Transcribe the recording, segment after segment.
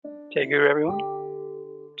Jai Guru, everyone.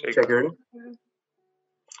 Jai Guru.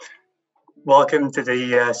 Welcome to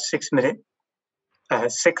the 6th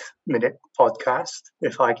minute podcast,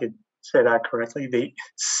 if I could say that correctly, the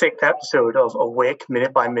 6th episode of Awake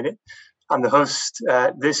Minute by Minute. I'm the host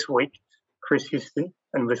this week, Chris Houston,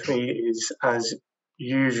 and with me is, as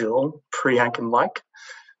usual, Priyank and Mike.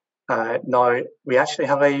 Now, we actually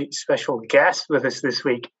have a special guest with us this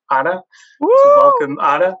week, Anna. Woo! So welcome,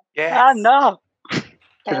 Anna. Yes. Anna.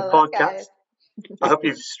 To the podcast. Guys. I hope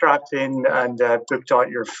you've strapped in and booked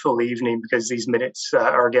out your full evening because these minutes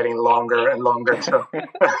are getting longer and longer. So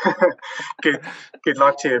good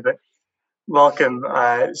luck to you. But welcome.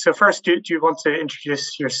 So first, do you want to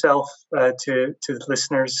introduce yourself to the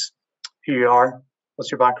listeners, who you are?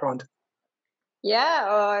 What's your background?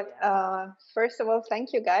 Yeah. First of all,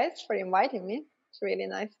 thank you guys for inviting me. It's really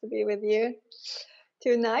nice to be with you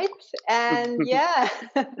tonight. And yeah,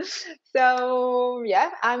 so yeah,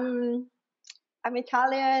 I'm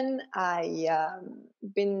Italian. I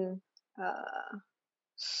been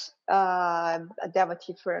a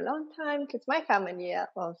devotee for a long time because my family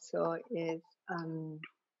also is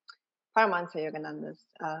Paramahansa Yogananda's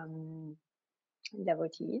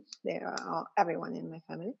devotees. They are everyone in my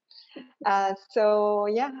family. So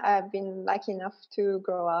yeah, I've been lucky enough to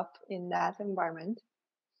grow up in that environment,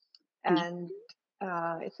 and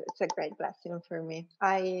it's a great blessing for me.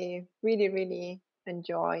 I really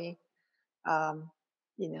enjoy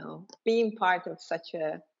being part of such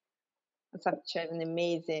an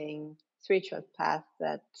amazing spiritual path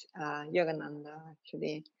that Yogananda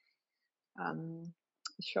actually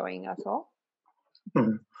showing us all.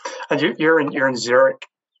 Mm-hmm. And you're in Zurich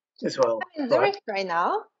as well. I'm in Zurich right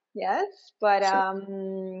now, yes, but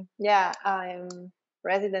yeah, I'm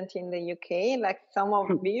resident in the UK, like some of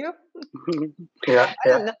you. Yeah. I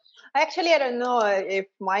don't know. Actually, I don't know if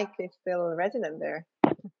Mike is still resident there.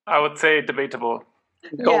 I would say debatable.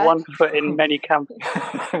 Got one foot in many camps.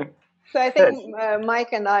 So I think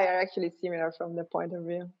Mike and I are actually similar from the point of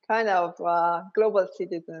view, kind of global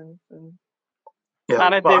citizens. Yeah.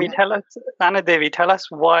 Anna Devi, tell us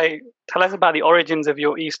why. Tell us about the origins of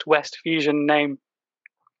your East-West fusion name.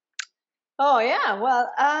 Oh yeah,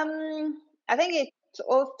 well, I think it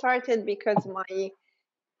all started because my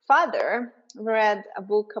father read a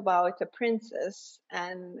book about a princess,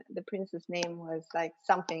 and the princess name was like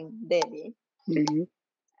something Devi,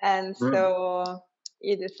 and so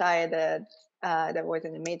he decided that was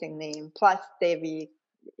an amazing name. Plus, Devi,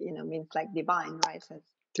 means like divine, right? So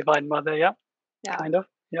divine mother, yeah, kind of,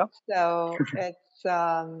 yeah. So it's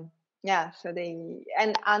yeah. So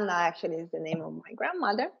and Anna actually is the name of my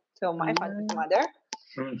grandmother. So my father's mother.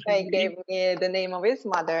 They gave me the name of his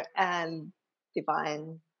mother and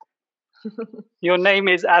divine. Your name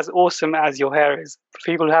is as awesome as your hair is.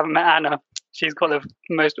 For people who haven't met Anna, she's got the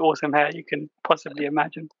most awesome hair you can possibly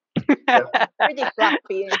imagine. Pretty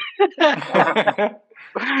fluffy.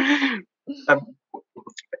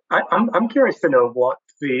 I'm curious to know what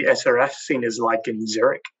the SRF scene is like in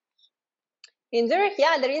Zurich. In Zurich,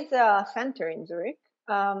 yeah, there is a center in Zurich.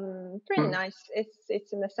 Pretty nice.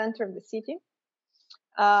 It's in the center of the city.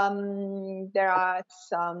 There are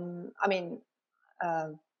some. I mean,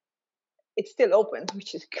 it's still open,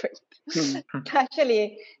 which is great.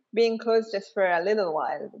 Actually, being closed just for a little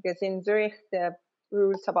while because in Zurich the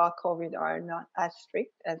rules about COVID are not as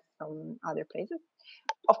strict as some other places.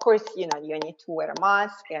 Of course, you need to wear a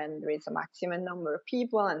mask, and there is a maximum number of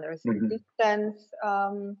people, and there's a distance.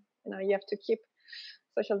 You have to keep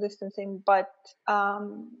social distancing, but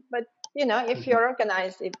if you're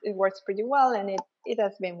organized, it works pretty well, and it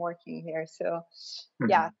has been working here. So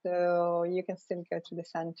yeah, so you can still go to the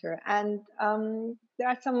center, and there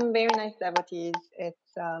are some very nice devotees.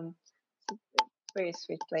 It's a very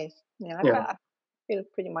sweet place. I feel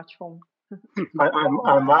pretty much home.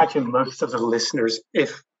 I imagine most of the listeners,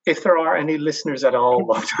 if there are any listeners at all,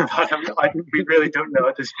 we really don't know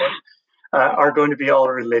at this point, are going to be all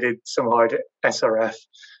related somehow to SRF.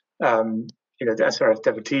 The SRF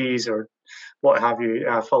devotees or what have you,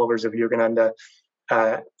 followers of Yogananda.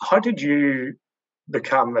 How did you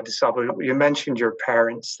become a disciple? You mentioned your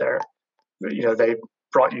parents there. They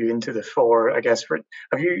brought you into the fore, I guess.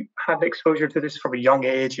 Have you had exposure to this from a young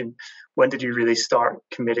age, and when did you really start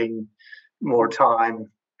committing more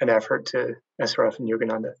time and effort to SRF and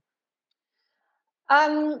Yogananda?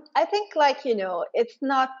 I think, it's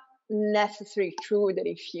not necessarily true that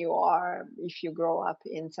if you grow up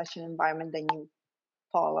in such an environment, then you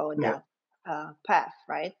follow that path,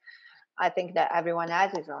 right? I think that everyone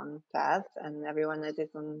has his own path, and everyone has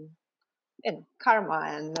his own karma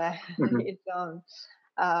and its own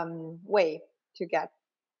way to get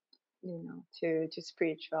to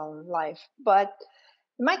spiritual life. But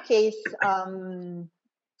in my case,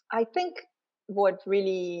 I think what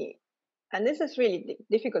really, and this is really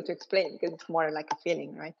difficult to explain because it's more like a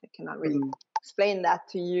feeling, right? I cannot really explain that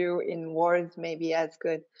to you in words, maybe as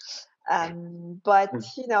good. But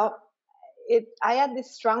I had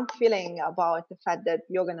this strong feeling about the fact that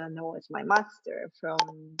Yogananda was my master from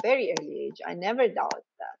very early age. I never doubted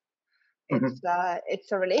that.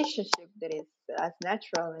 It's a relationship that is as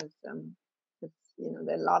natural as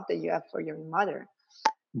the love that you have for your mother.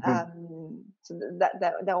 So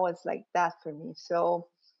that was like that for me. So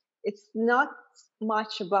it's not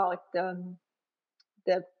much about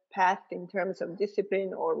the path in terms of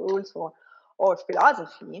discipline or rules or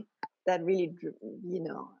philosophy that really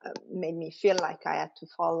made me feel like I had to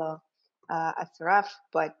follow SRF,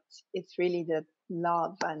 but it's really the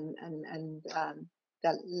love and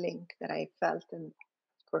that link that I felt and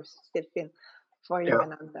of course still feel for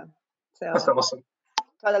Yogananda. So that's awesome.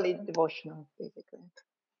 Totally devotional, basically.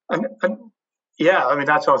 And yeah, I mean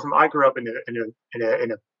that's awesome. I grew up in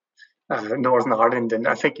Northern Ireland, and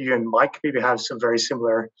I think you and Mike maybe have some very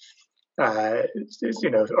similar, or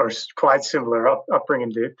quite similar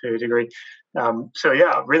upbringing to a degree. So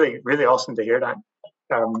yeah, really, really awesome to hear that.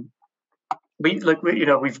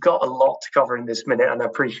 We've got a lot to cover in this minute, and I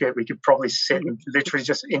appreciate we could probably sit and literally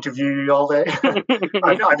just interview you all day.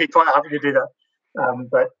 I'd be quite happy to do that.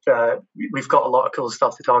 But we've got a lot of cool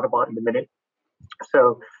stuff to talk about in the minute.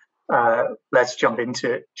 So let's jump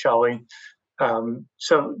into it, shall we?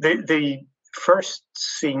 So the first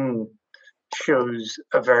scene shows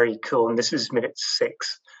a very cool, and this is minute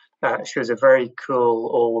 6, shows a very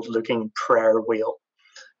cool old-looking prayer wheel.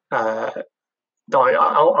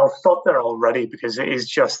 I'll stop there already because it is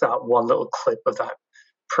just that one little clip of that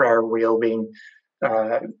prayer wheel being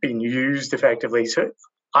used effectively. So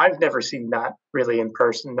I've never seen that really in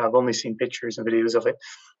person. I've only seen pictures and videos of it.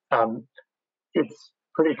 It's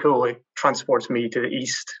pretty cool. It transports me to the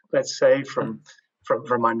east, let's say, from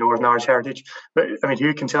my Northern Irish heritage. But I mean,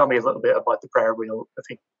 you can tell me a little bit about the prayer wheel. I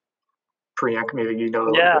think Priyanka, maybe you know a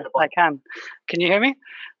little bit about I can. Can you hear me?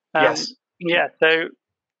 Yes. So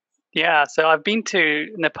I've been to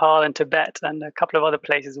Nepal and Tibet and a couple of other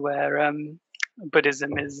places where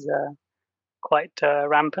Buddhism is quite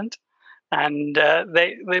rampant. And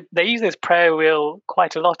they use this prayer wheel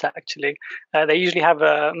quite a lot, actually. They usually have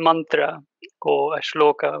a mantra or a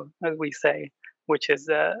shloka, as we say, which is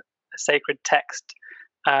a sacred text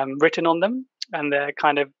written on them, and they're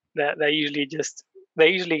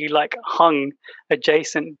usually like hung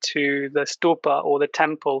adjacent to the stupa or the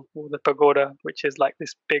temple or the pagoda, which is like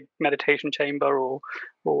this big meditation chamber or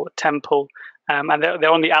temple, and they're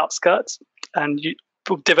on the outskirts, and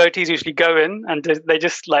devotees usually go in and they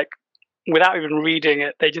just like, without even reading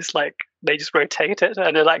it, they just rotate it,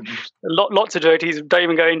 and they're like lots of devotees don't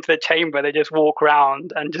even go into the chamber. They just walk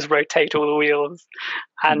around and just rotate all the wheels.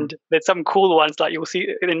 And there's some cool ones, like you'll see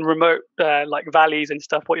in remote like valleys and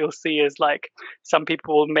stuff. What you'll see is like some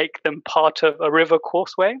people will make them part of a river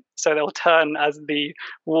causeway, so they'll turn as the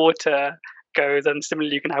water goes, and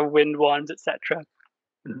similarly you can have wind ones, etc.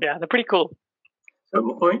 Yeah, they're pretty cool. So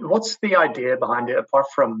what's the idea behind it, apart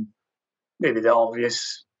from maybe the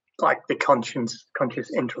obvious, like the conscious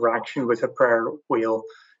interaction with a prayer wheel?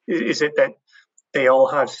 Is it that they all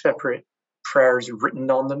have separate prayers written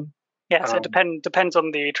on them? Yes, it depends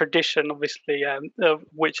on the tradition, obviously,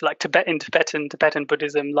 which, like Tibetan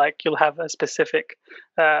Buddhism, like you'll have a specific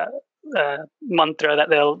mantra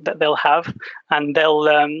that they'll have, and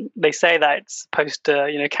they say that it's supposed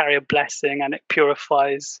to carry a blessing, and it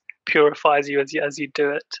purifies you as you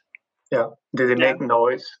do it. Yeah. Do they make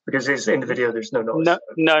noise? Because in the video there's no noise.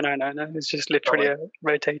 No. It's just literally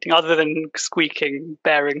rotating, other than squeaking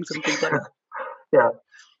bearings and things like that. Yeah.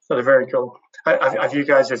 So they're very cool. Have you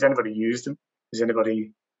guys? Has anybody used them? Has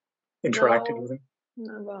anybody interacted with them?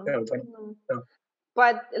 No.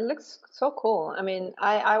 But it looks so cool. I mean,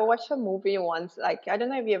 I watched a movie once. Like, I don't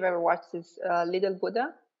know if you've ever watched this Little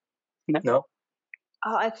Buddha. No.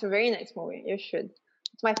 Oh, it's a very nice movie. You should.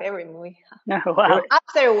 It's my favorite movie. Oh, wow.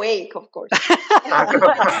 After Awake, of course.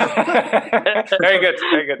 Very good.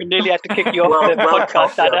 We nearly had to kick you off the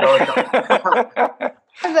podcast, Anna.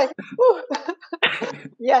 I was like, ooh.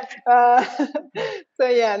 Yeah. So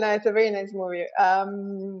yeah, no, it's a very nice movie.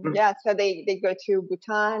 Yeah, so they go to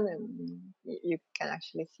Bhutan, and you can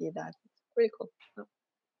actually see that. It's pretty cool.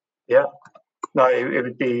 Yeah. No, it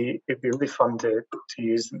would be really fun to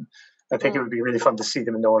use them. I think it would be really fun to see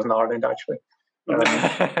them in Northern Ireland, actually. I'm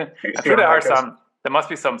sure there are some. There must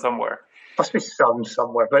be some somewhere. Must be some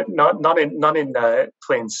somewhere, but not in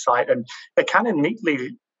plain sight. And it kind of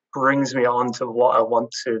neatly brings me on to what I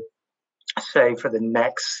want to say for the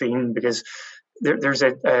next scene, because there's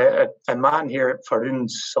a man here at Varun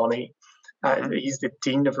Soni. He's the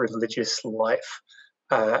Dean of Religious Life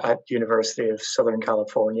at University of Southern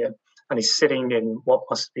California, and he's sitting in what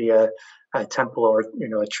must be a temple or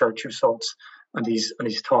a church of sorts, and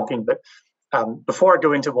he's talking. But before I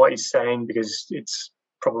go into what he's saying, because it's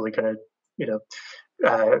probably going to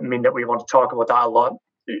mean that we want to talk about that a lot,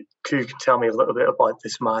 you can tell me a little bit about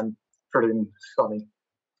this man, Varun Soni.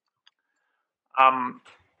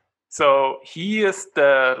 So he is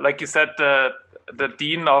like you said, the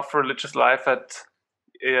Dean of Religious Life at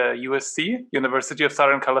USC, University of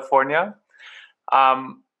Southern California.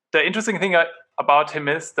 The interesting thing about him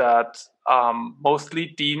is that mostly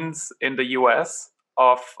deans in the US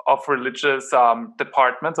of religious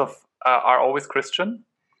departments are always Christian.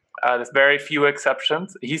 There's very few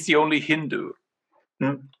exceptions. He's the only Hindu,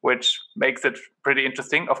 which makes it pretty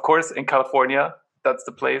interesting. Of course, in California, that's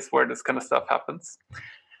the place where this kind of stuff happens.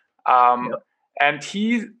 And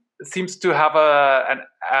he seems to have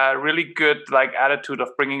a really good attitude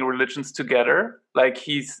of bringing religions together. Like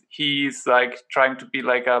he's like trying to be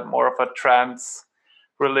like a more of a trans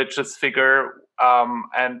religious figure,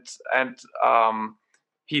 and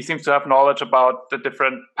he seems to have knowledge about the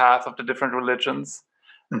different paths of the different religions,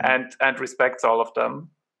 and respects all of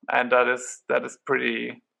them. And that is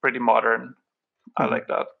pretty modern. I like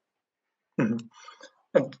that. And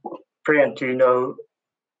Priyan, do you know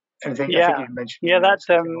anything? Yeah, I think you mentioned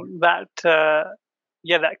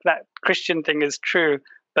that Christian thing is true.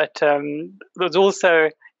 But there's also,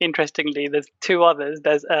 interestingly, there's two others.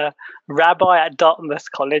 There's a rabbi at Dartmouth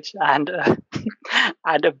College and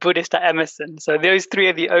a Buddhist at Emerson. So those three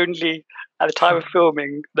are the only, at the time of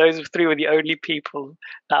filming, those three were the only people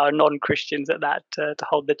that are non-Christians at that to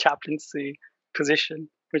hold the chaplaincy position,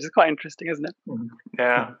 which is quite interesting, isn't it?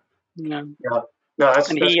 Yeah. Yeah. No, that's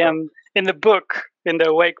he in the book, in the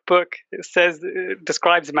Awake book, it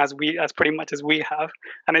describes him as pretty much as we have,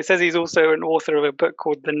 and it says he's also an author of a book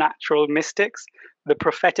called The Natural Mystics: The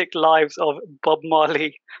Prophetic Lives of Bob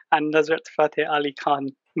Marley and Nusrat Fateh Ali Khan,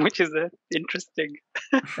 which is an interesting,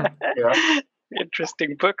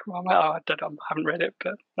 interesting book. I don't know, I haven't read it,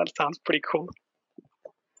 but that sounds pretty cool.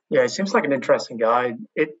 Yeah, it seems like an interesting guy.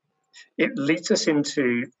 It leads us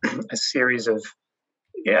into a series of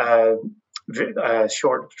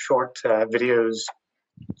short videos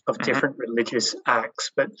of different religious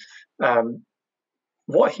acts, but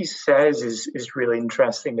what he says is really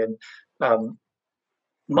interesting. And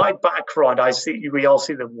my background, we all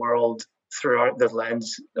see the world through the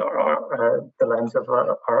lens of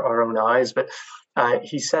our own eyes. But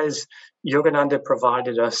he says Yogananda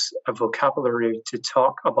provided us a vocabulary to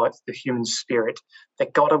talk about the human spirit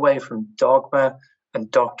that got away from dogma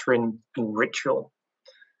and doctrine and ritual.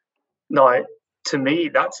 Now, to me,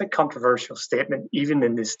 that's a controversial statement, even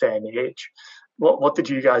in this day and age. What did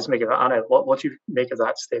you guys make of it, Anna? What do you make of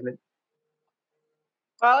that statement?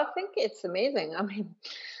 Well, I think it's amazing. I mean,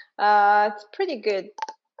 it's a pretty good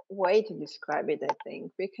way to describe it, I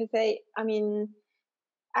think, because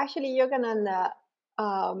actually Yogananda,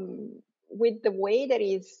 with the way that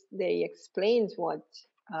he explains what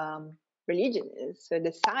religion is, so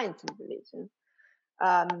the science of religion,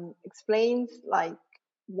 explains like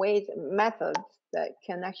ways and methods that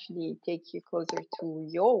can actually take you closer to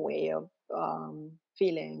your way of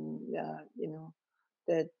feeling,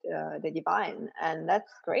 the divine, and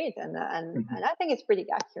that's great. And I think it's pretty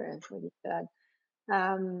accurate what he said.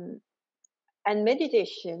 And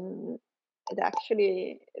meditation is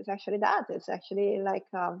actually that. It's actually like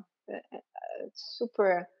a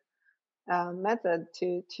super method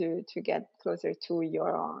to get closer to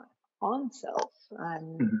your own self.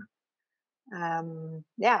 And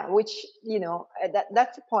which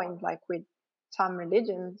that's the point. Like with some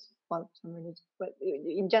religions, but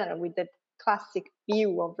in general, with the classic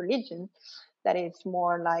view of religion, that is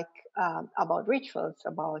more like about rituals,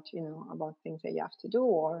 about things that you have to do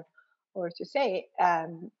or to say,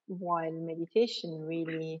 while meditation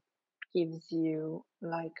really gives you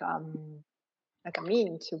like a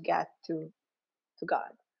means to get to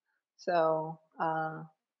God. So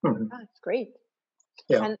that's great.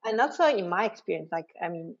 Yeah. And also in my experience, like, I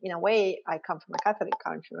mean, in a way, I come from a Catholic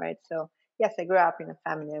country, right? So yes, I grew up in a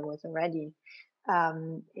family that was already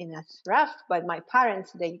in SRF, but my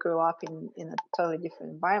parents, they grew up in a totally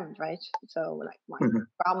different environment, right? So like my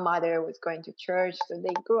grandmother was going to church, so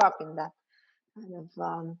they grew up in that kind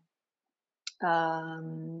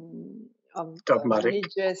of dogmatic,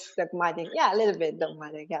 religious, dogmatic, a little bit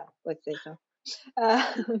dogmatic, let's say so.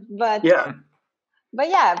 But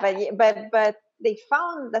they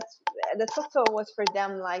found that also was for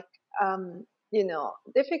them like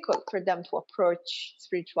difficult for them to approach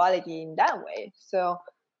spirituality in that way. So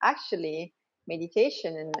actually,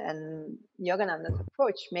 meditation and Yogananda's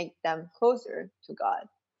approach make them closer to God,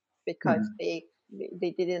 because they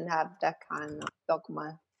didn't have that kind of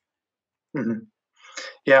dogma.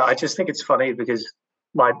 Yeah, I just think it's funny because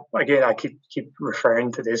I keep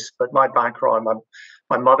referring to this, but my background,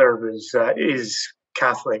 my mother is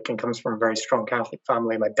Catholic and comes from a very strong Catholic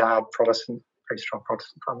family. My dad, Protestant, very strong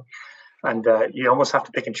Protestant family. And you almost have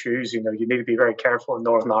to pick and choose. You need to be very careful in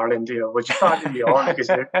Northern Ireland, which side are you on? Because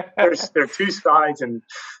there are two sides, and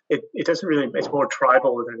it doesn't really. It's more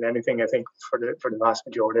tribal than anything, I think, for the vast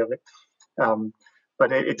majority of it.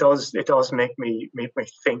 But it does make me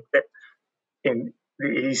think that in the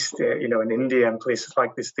East, in India and places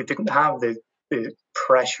like this, they didn't have the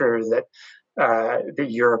pressure that the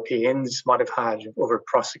Europeans might have had over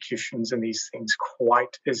prosecutions and these things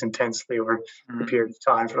quite as intensely over the period of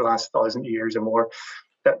time for the last 1,000 years or more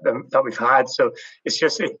that we've had. So it's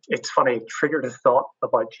funny, it triggered a thought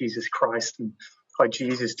about Jesus Christ and how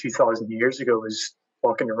Jesus 2,000 years ago was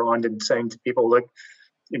walking around and saying to people, look,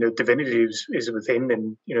 divinity is within,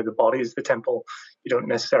 and the body is the temple. You don't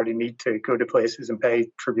necessarily need to go to places and pay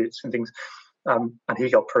tributes and things. And he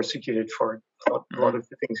got persecuted for a lot of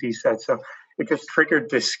the things he said. So it just triggered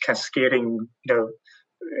this cascading,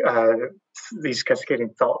 these cascading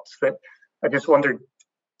thoughts that I just wondered,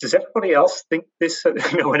 does everybody else think this,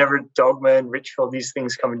 whenever dogma and ritual, these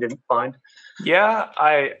things come into mind? Yeah,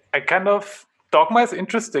 I kind of, dogma is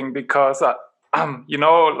interesting because,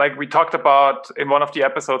 like we talked about in one of the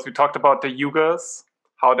episodes, we talked about the yugas,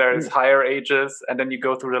 how there is higher ages, and then you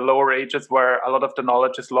go through the lower ages where a lot of the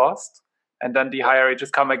knowledge is lost. And then the higher ages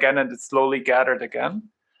come again and it's slowly gathered again.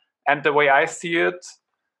 And the way I see it,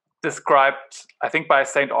 described, I think, by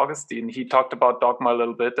St. Augustine, he talked about dogma a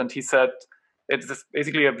little bit, and he said it's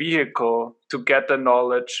basically a vehicle to get the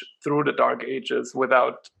knowledge through the dark ages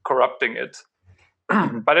without corrupting it.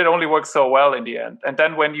 But it only works so well in the end. And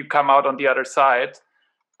then when you come out on the other side,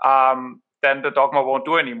 then the dogma won't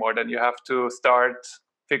do anymore. Then you have to start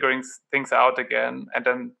figuring things out again. And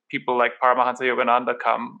then people like Paramahansa Yogananda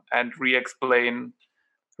come and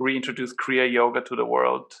reintroduce Kriya Yoga to the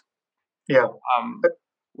world. Yeah.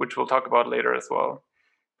 Which we'll talk about later as well.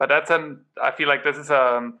 But I feel like this is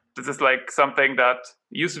like something that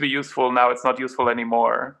used to be useful. Now it's not useful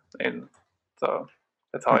anymore. And so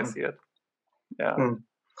that's how I see it. Yeah.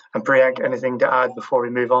 And Priyank, anything to add before we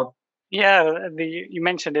move on? Yeah, you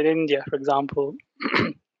mentioned in India, for example.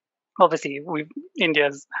 Obviously,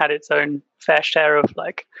 India's had its own fair share of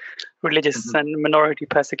like religious and minority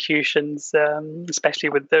persecutions, especially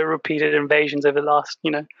with the repeated invasions over the last,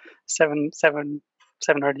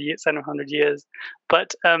 700 years.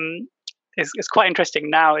 But it's quite interesting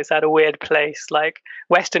now. It's at a weird place. Like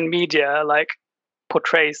Western media, like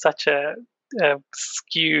portrays such a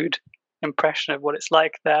skewed impression of what it's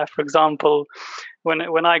like there. For example,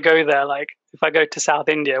 when I go there, like if I go to South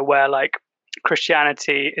India, where like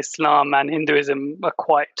Christianity, Islam, and Hinduism are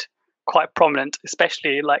quite prominent,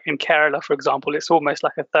 especially like in Kerala, for example, it's almost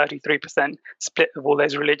like a 33% split of all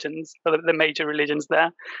those religions, the major religions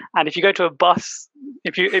there. And if you go to a bus,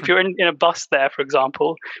 if you're in a bus there, for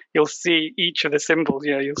example, you'll see each of the symbols.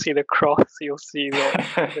 You'll see the cross, you'll see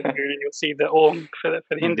the moon, you'll see the Om for the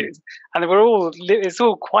Hindus, and it's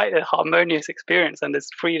all quite a harmonious experience. And there's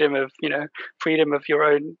freedom of your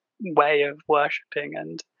own way of worshipping,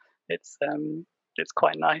 and it's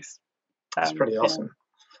quite nice. It's pretty awesome. Yeah.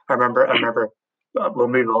 I remember. We'll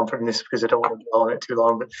move on from this because I don't want to dwell on it too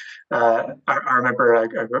long. But I remember a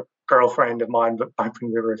girlfriend of mine, but back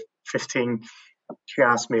when we were 15, she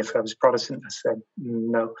asked me if I was Protestant. I said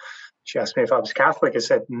no. She asked me if I was Catholic. I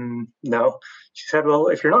said no. She said, "Well,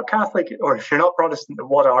 if you're not Catholic or if you're not Protestant, then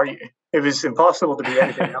what are you?" It was impossible to be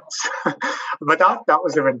anything else. But that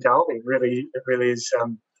was the mentality. It really is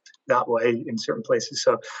that way in certain places.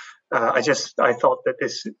 So. I thought that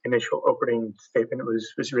this initial opening statement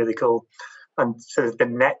was really cool. And so the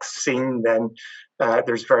next scene, then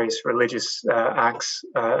there's various religious acts,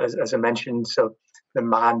 as I mentioned. So the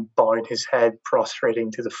man bowing his head,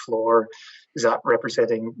 prostrating to the floor, is that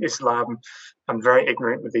representing Islam? I'm very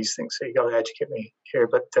ignorant with these things, so you got to educate me here.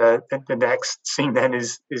 But the next scene then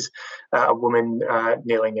is a woman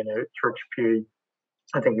kneeling in a church pew.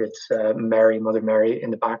 I think it's Mother Mary in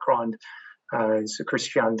the background. So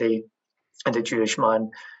Christianity and a Jewish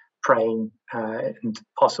man praying and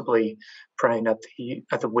possibly praying at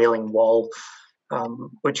the Wailing Wall,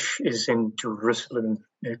 which is in Jerusalem.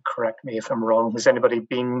 Correct me if I'm wrong. Has anybody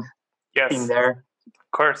been there?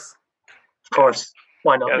 Of course. Of course.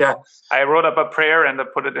 Why not? Yes. Yeah. I wrote up a prayer and I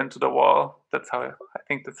put it into the wall. I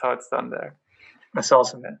think that's how it's done there. That's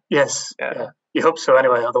awesome. Yes. Yeah. You hope so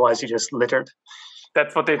anyway, otherwise you just littered.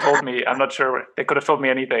 That's what they told me. I'm not sure. They could have told me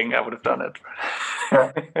anything. I would have done it.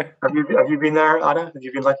 Have you been there, Anna? Have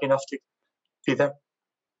you been lucky enough to be there?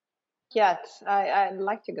 Yes, I'd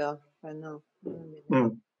like to go, but no.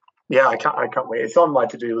 Yeah, I can't wait. It's on my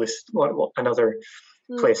to-do list. Another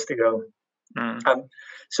place to go.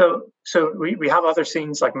 So we have other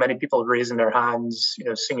scenes, like many people raising their hands,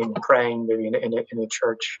 singing, praying, maybe in a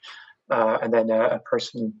church, and then a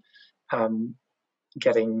person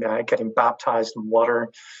getting baptized in water,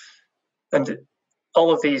 and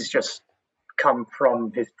all of these just come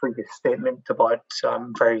from his previous statement about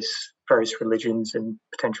various religions and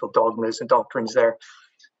potential dogmas and doctrines there,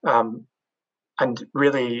 and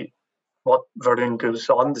really what Verdun goes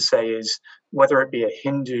on to say is, whether it be a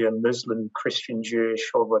Hindu, a Muslim, Christian,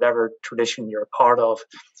 Jewish, or whatever tradition you're a part of,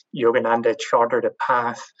 Yogananda chartered a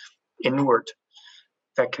path inward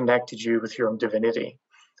that connected you with your own divinity.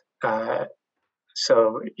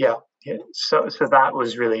 So that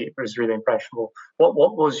was really impressionable.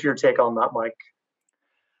 What was your take on that, Mike?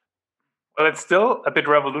 Well, it's still a bit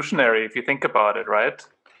revolutionary if you think about it, right?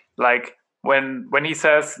 Like when he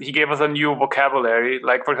says he gave us a new vocabulary,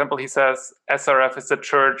 like for example, he says SRF is the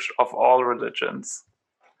church of all religions,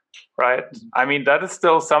 right? I mean, that is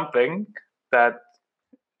still something that's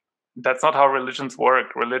not how religions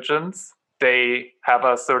work. Religions, they have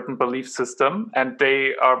a certain belief system and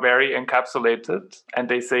they are very encapsulated, and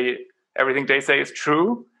they say everything they say is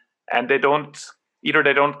true, and they don't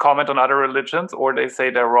comment on other religions, or they say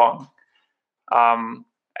they're wrong. And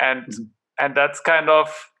that's kind of,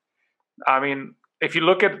 I mean, if you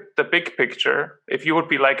look at the big picture, if you would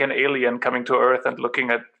be like an alien coming to Earth and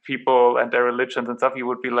looking at people and their religions and stuff, you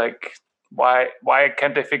would be like, why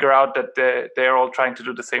can't they figure out that they're all trying to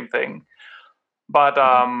do the same thing? But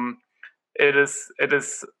it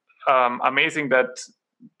is amazing that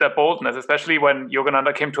the boldness, especially when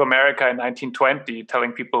Yogananda came to America in 1920,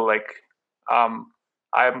 telling people like, I'm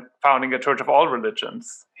founding a church of all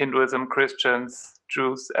religions: Hinduism, Christians,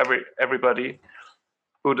 Jews, everybody,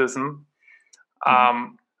 Buddhism.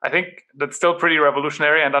 I think that's still pretty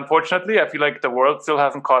revolutionary, and unfortunately, I feel like the world still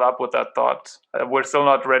hasn't caught up with that thought. We're still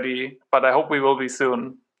not ready, but I hope we will be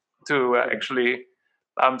soon to actually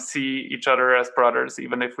see each other as brothers,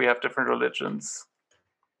 even if we have different religions.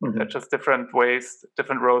 They're just different ways,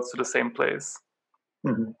 different roads to the same place.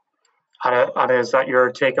 Anna, is that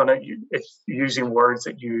your take on it? It's using words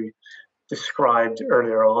that you described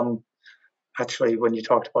earlier on, actually, when you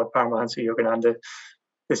talked about Paramahansa Yogananda.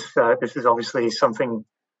 This is obviously something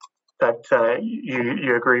that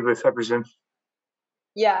you agree with, I presume.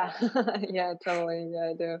 Yeah, yeah, totally.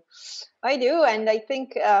 Yeah, I do, and I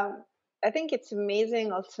think it's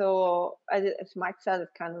amazing. Also, as Mike said,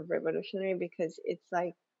 it's kind of revolutionary because it's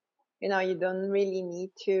like, you don't really need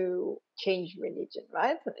to change religion,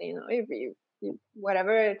 right? If you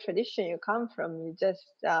whatever tradition you come from, you just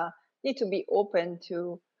need to be open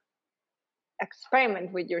to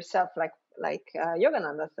experiment with yourself, like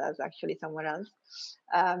Yogananda says actually somewhere else,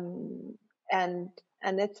 and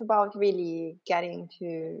it's about really getting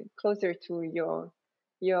closer to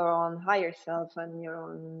your own higher self and your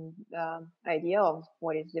own idea of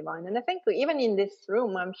what is divine. And I think even in this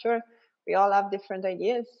room, I'm sure we all have different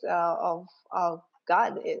ideas of how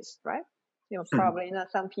God is, right? Probably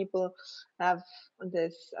some people have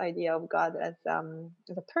this idea of God as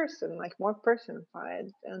a person, like more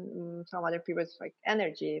personified, and some other people it's like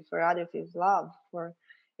energy. For others, is love. For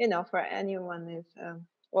anyone is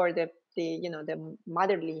or the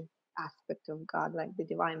motherly aspect of God, like the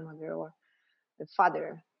Divine Mother or the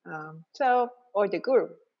Father. Or the Guru.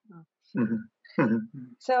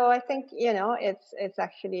 So I think it's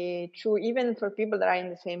actually true even for people that are in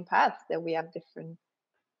the same path, that we have different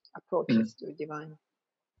approaches to divine.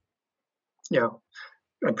 Yeah.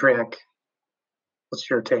 Andrea, what's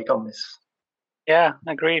your take on this? Yeah,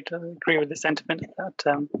 agreed. I agree with the sentiment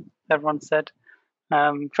that everyone said.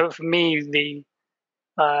 For me,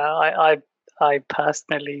 I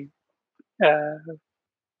personally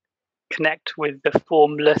connect with the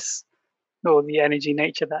formless or the energy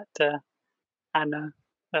nature that Anna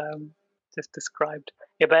just described.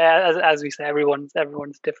 Yeah, but as we say, everyone's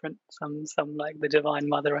different. Some like the Divine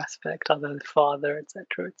Mother aspect, other the Father,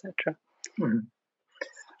 etc., etc.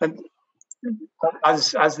 And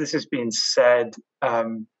as this is being said,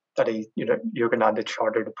 that Yogananda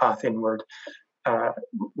chartered a path inward,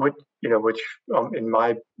 which in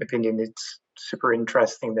my opinion, it's super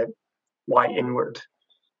interesting. That why inward?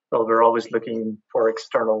 Well, we're always looking for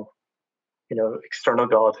external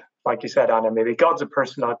God. Like you said, Anna, maybe God's a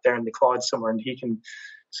person out there in the clouds somewhere and he can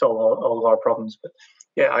solve all of our problems. But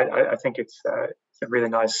yeah, I think it's a really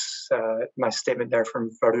nice statement there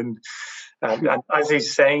from Varun. And as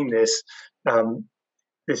he's saying this,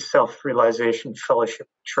 this self-realization fellowship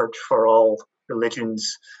church for all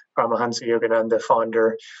religions, Paramahansa Yogananda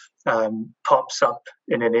founder, pops up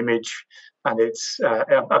in an image, and it's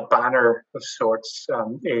a banner of sorts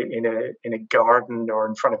in a garden or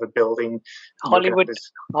in front of a building.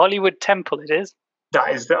 Hollywood Temple. It is.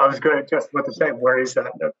 That is. I was going to just about to say, where is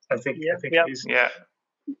that? I think it is. Yeah.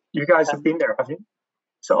 You guys have been there, have you?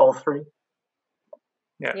 So all three.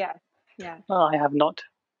 Yeah. Oh, I have not.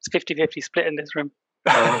 It's 50-50 split in this room.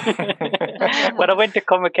 When I went to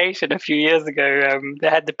Convocation a few years ago, they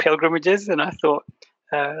had the pilgrimages, and I thought,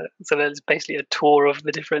 so there's basically a tour of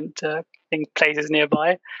the different places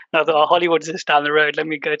nearby. And I thought, Hollywood's just down the road. Let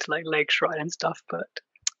me go to like Lake Shrine and stuff, but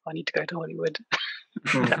I need to go to Hollywood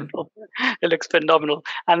Temple. It looks phenomenal,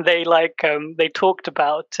 and they they talked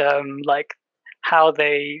about like how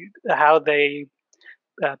they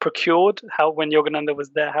procured, how when Yogananda was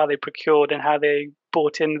there, how they procured and how they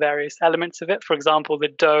brought in various elements of it. For example, the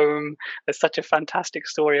dome. There's such a fantastic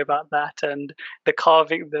story about that, and the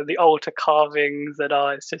carving, the altar carvings that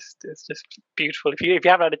are. It's just beautiful. If you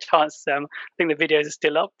haven't had a chance, I think the videos are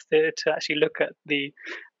still up to actually look at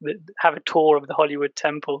have a tour of the Hollywood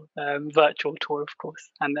Temple, virtual tour, of course,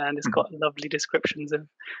 and it's got lovely descriptions of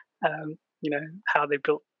how they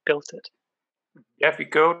built it. Yeah, if we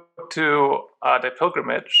go to the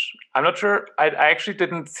pilgrimage, I'm not sure. I actually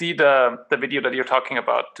didn't see the video that you're talking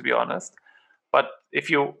about, to be honest. But if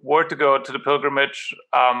you were to go to the pilgrimage,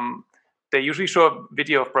 they usually show a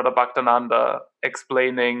video of Brother Bhaktananda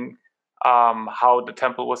explaining how the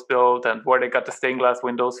temple was built and where they got the stained glass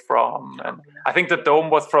windows from. And I think the dome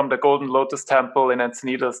was from the Golden Lotus Temple in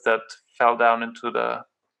Encinitas that fell down into the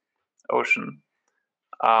ocean.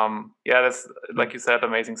 That's, like you said,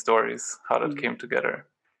 amazing stories, how that came together.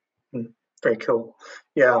 Very cool.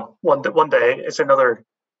 Yeah, one day it's another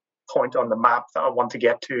point on the map that I want to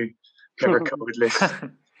get to. Never COVID list.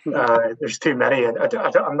 There's too many, and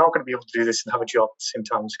I'm not going to be able to do this and have a job at the same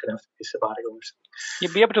time. It's going to have to be sabbatical or something.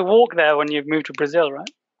 You'll be able to walk there when you move to Brazil,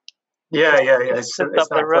 right? Yeah. It's up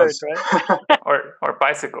the road, right? or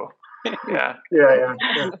bicycle. Yeah.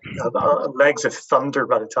 Legs of thunder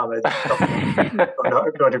by the time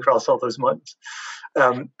I'm going across all those mountains.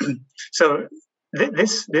 So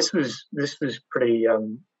this was pretty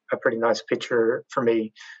a pretty nice picture for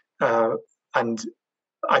me, and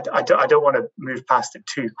I don't want to move past it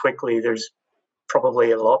too quickly. There's probably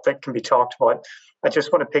a lot that can be talked about. I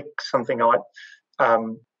just want to pick something out.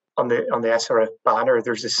 On the SRF banner,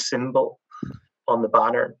 there's a symbol on the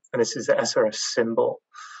banner, and this is the SRF symbol.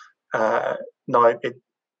 Now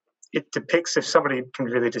it depicts, if somebody can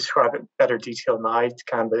really describe it in better detail than I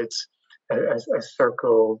can, but it's a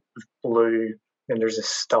circle of blue, and there's a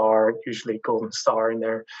star, usually a golden star in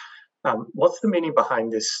there. What's the meaning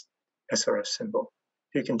behind this SRF symbol?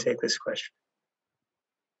 Who can take this question?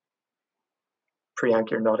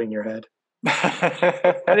 Priyank, you're nodding your head.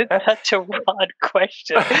 It's such a hard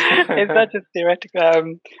question. It's such a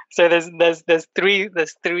theoretical. So there's three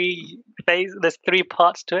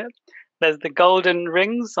parts to it. There's the golden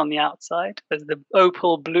rings on the outside. There's the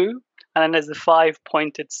opal blue, and then there's the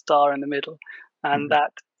 5-pointed star in the middle, and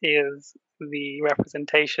that is the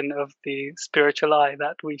representation of the spiritual eye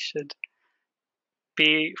that we should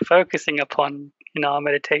be focusing upon in our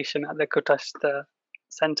meditation at the Kutastha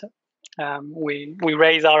Center. We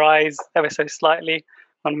raise our eyes ever so slightly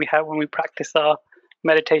when we practice our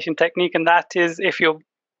meditation technique, and that is if you're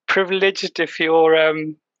privileged, if your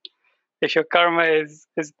karma is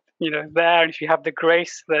there, and if you have the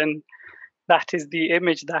grace, then that is the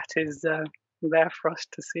image that is there for us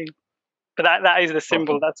to see. But that is the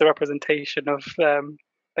symbol. That's a representation of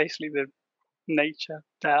basically the nature.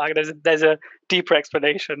 There's a deeper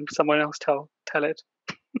explanation. Someone else tell it.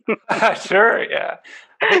 Sure. Yeah.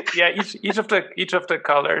 I think, each of the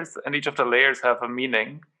colors and each of the layers have a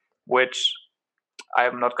meaning, which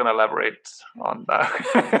I'm not going to elaborate on that.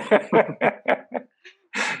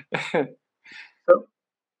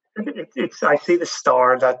 So I see the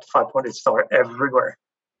star, that 5-pointed star, everywhere.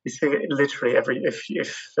 You see it literally if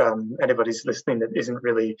anybody's listening that isn't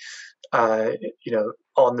really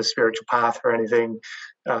on the spiritual path or anything,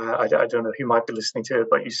 I don't know who might be listening to it,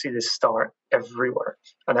 but you see this star everywhere.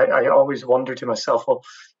 And I always wonder to myself, well,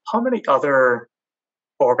 how many other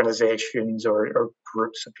organizations or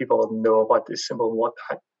groups of people know about this symbol and what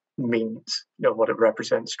that means, what it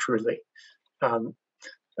represents truly? And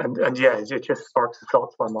it just sparks a thought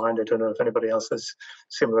to my mind. I don't know if anybody else has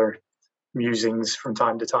similar musings from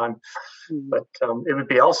time to time, but it would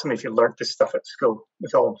be awesome if you learnt this stuff at school.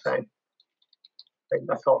 That's all I'm saying.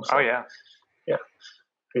 That's all I'm saying. Oh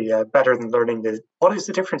Be better than learning what is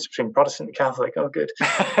the difference between Protestant and Catholic. Oh, good.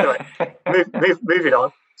 Anyway, moving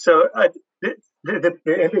on. So the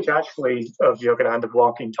image actually of Yogananda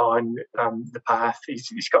walking down the path,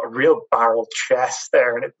 he's got a real barrel chest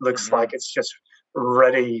there, and it looks like it's just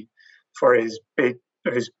ready for his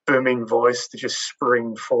booming voice to just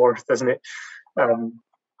spring forth, doesn't it? And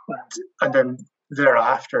then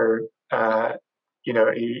thereafter, there's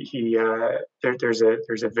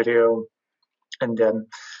a video, and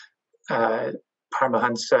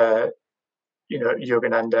Paramahansa,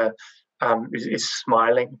 Yogananda is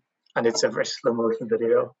smiling, and it's a very slow motion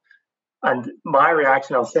video. And my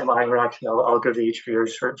reaction, I'll go to each of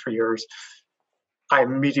yours for yours. I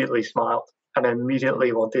immediately smiled, and I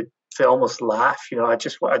immediately wanted to almost laugh. I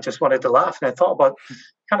just wanted to laugh, and I thought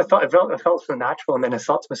it felt so natural. And then I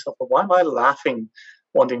thought to myself, well, why am I laughing,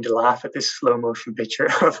 wanting to laugh at this slow motion picture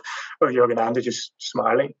of Yogananda just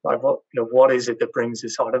smiling? Like, what is it that brings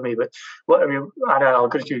this out of me? But Anna, I'll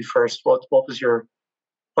go to you first. What's your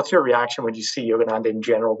reaction when you see Yogananda in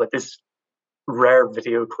general? But this rare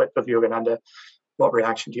video clip of Yogananda, what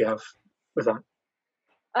reaction do you have with that?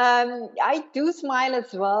 I do smile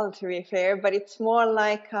as well, to be fair, but it's more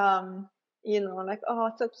like oh,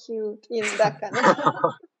 so cute, that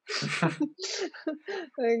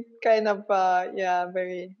kind of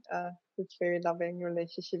very it's very loving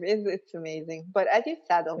relationship. It's amazing. But as you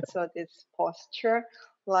said, also this posture,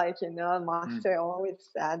 Master always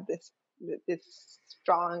said this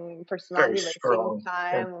strong personality, but at the same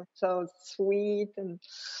time so sweet, and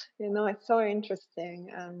it's so interesting,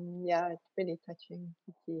 and it's really touching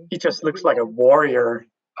to see. He just looks like a warrior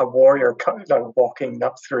walking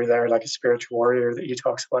up through there, like a spiritual warrior that he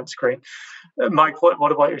talks about. It's great. Mike,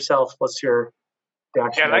 what about yourself? What's your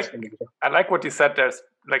reaction? I like what you said. There's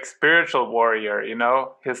like spiritual warrior,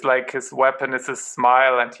 his weapon is his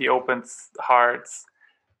smile, and he opens hearts.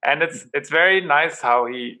 And it's very nice how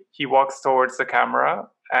he walks towards the camera,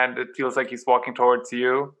 and it feels like he's walking towards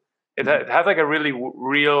you. It has like a really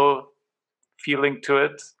real feeling to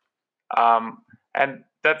it, and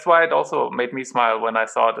that's why it also made me smile when I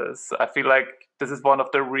saw this. I feel like this is one of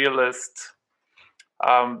the realest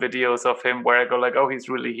videos of him where I go like, oh, he's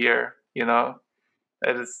really here.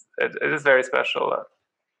 It is very special.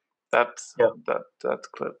 That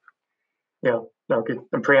clip. Yeah. No, good.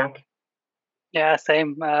 And Priyank? Yeah,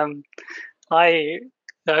 same. I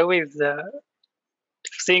always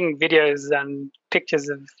seeing videos and pictures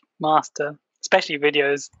of Master, especially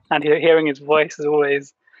videos, and hearing his voice is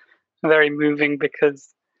always very moving,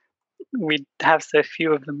 because we have so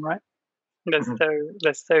few of them, right?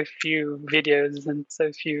 There's so few videos and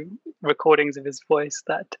so few recordings of his voice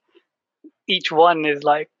that each one is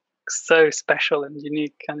like so special and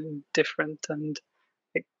unique and different, and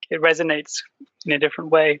it resonates in a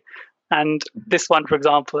different way. And this one, for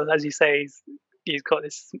example, as you say, he's got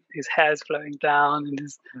his hair's flowing down, and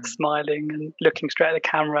he's smiling and looking straight at the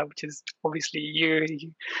camera, which is obviously you.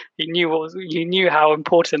 He knew how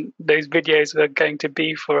important those videos were going to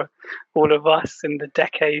be for all of us in the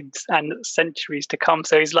decades and centuries to come.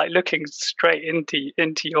 So he's like looking straight into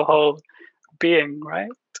your whole being,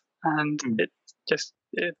 right? And it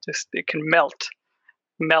can melt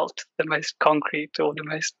the most concrete or the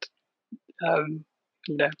most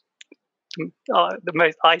the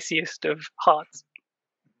most iciest of hearts.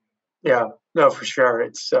 Yeah, no, for sure.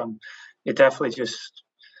 It's it definitely just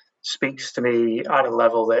speaks to me at a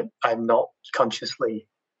level that I'm not consciously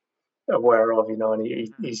aware of, and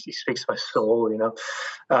he speaks to my soul,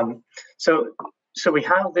 So we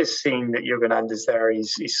have this scene that Yogananda's there.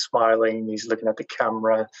 He's smiling. He's looking at the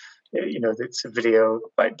camera. It's a video.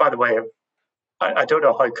 By the way, I don't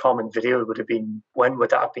know how common video would have been. When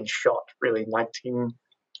would that have been shot? Really,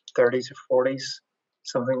 1930s or 40s,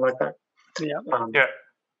 something like that. Yeah.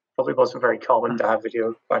 Probably wasn't very common to have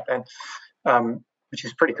video back then, which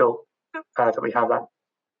is pretty cool that we have that.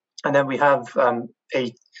 And then we have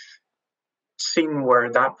a scene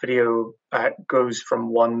where that video goes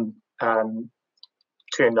from one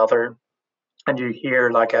to another, and you hear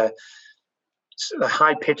like a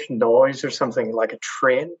high-pitched noise or something, like a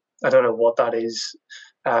train. I don't know what that is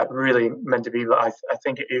really meant to be, but I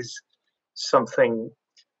think it is something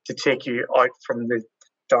to take you out from the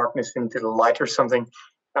darkness into the light or something.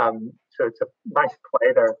 So it's a nice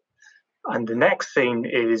play there. And the next scene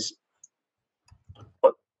is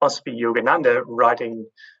what must be Yogananda writing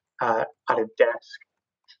at a desk.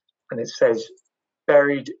 And it says,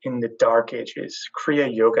 buried in the dark ages,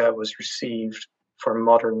 Kriya Yoga was received for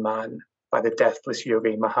modern man by the deathless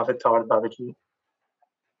yogi Mahavatar Babaji.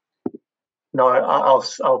 Now,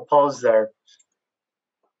 I'll pause there.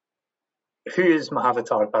 Who is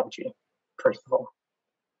Mahavatar Babaji? first of all?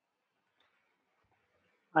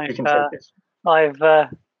 You can I've take this.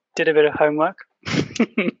 Did a bit of homework.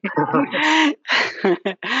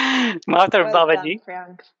 Mahatma well Babaji. done,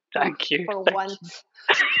 Frank. Thank you. For Thank once.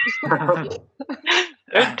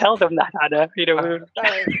 Don't tell them that, Anna. We're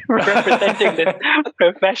Sorry. representing the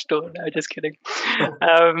professional. No, just kidding.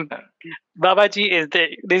 Babaji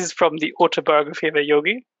this is from the autobiography of a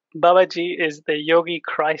yogi. Babaji is the yogi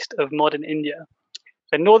Christ of modern India.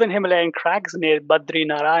 The northern Himalayan crags near Badri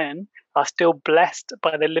Narayan are still blessed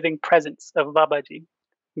by the living presence of Babaji,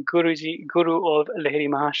 Guru of Lahiri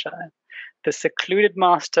Mahashaya. The secluded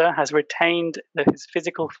master has retained his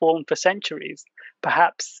physical form for centuries,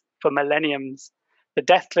 perhaps for millenniums. The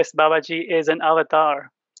deathless Babaji is an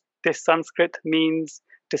avatar. This Sanskrit means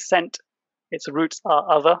descent. Its roots are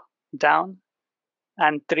ava, down,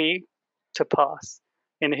 and tri, to pass.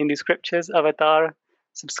 In the Hindu scriptures, avatar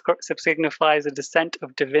signifies the descent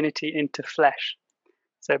of divinity into flesh.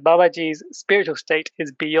 So Babaji's spiritual state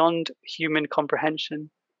is beyond human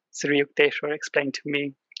comprehension, Sri Yukteswar explained to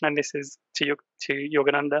me, and this is to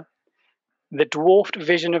Yogananda. The dwarfed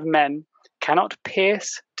vision of men cannot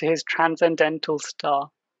pierce to his transcendental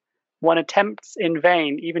star. One attempts in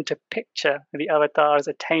vain even to picture the avatar's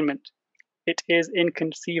attainment. It is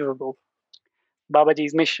inconceivable.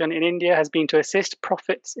 Babaji's mission in India has been to assist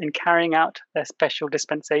prophets in carrying out their special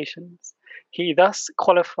dispensations. He thus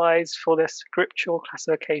qualifies for the scriptural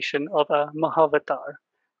classification of a Mahavatar,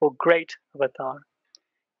 or great avatar.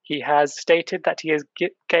 He has stated that he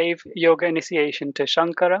gave yoga initiation to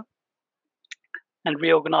Shankara, and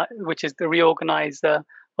which is the reorganizer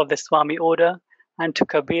of the Swami order, and to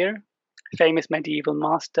Kabir, famous medieval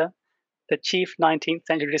master. The chief 19th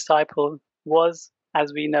century disciple was,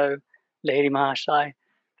 as we know, Lahiri Mahashaya,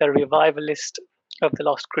 the revivalist of the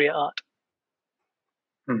lost Kriya art.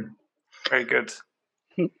 Very good.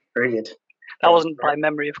 Very good. That wasn't by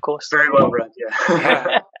memory, of course. Very well read, yeah.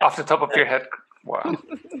 Yeah, off the top of your head. Wow.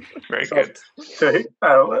 Very good. So,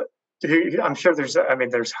 I'm sure there's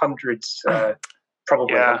hundreds,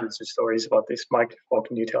 probably hundreds of stories about this. Mike, what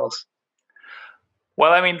can you tell us?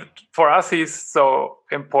 Well, I mean, for us, he's so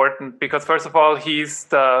important because, first of all, he's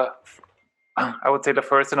I would say the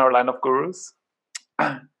first in our line of gurus.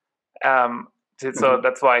 So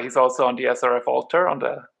that's why he's also on the SRF altar, on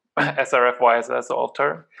the SRF YSS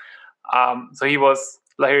altar. So he was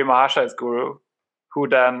Lahiri Mahashaya's guru, who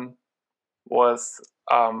then was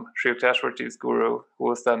Sri Yukteswarji's guru, who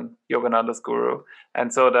was then Yogananda's guru.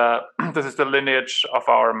 And so this is the lineage of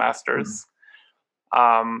our masters.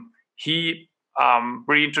 He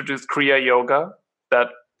reintroduced Kriya Yoga, that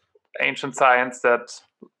ancient science that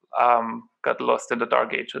got lost in the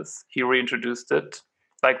Dark Ages. He reintroduced it,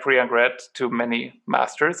 like Priyank read, to many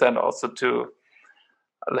masters and also to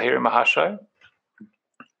Lahiri Mahashaya.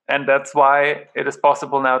 And that's why it is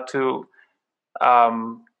possible now to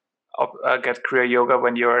get Kriya Yoga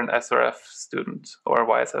when you're an SRF student or a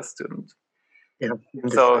YSS student. Yeah.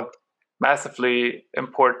 So massively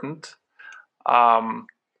important.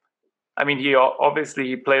 I mean, he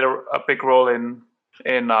obviously played a big role in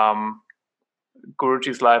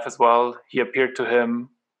Guruji's life as well. He appeared to him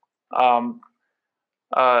on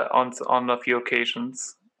a few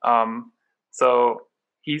occasions. So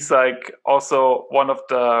he's like also one of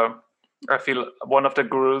the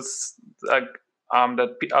gurus that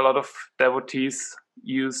a lot of devotees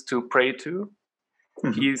use to pray to.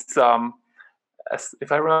 Mm-hmm. He's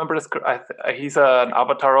if I remember this, he's an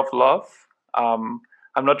avatar of love.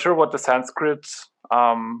 I'm not sure what the Sanskrit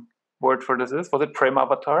word for this is. Was it Prema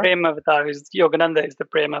Avatar? Prema Avatar is Yogananda is the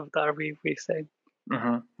Prema Avatar we say.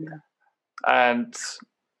 Mm-hmm. Yeah. And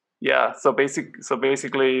yeah, so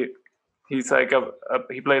basically, he's like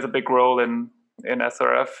he plays a big role in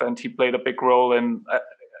SRF, and he played a big role in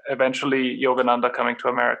eventually Yogananda coming to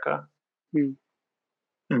America.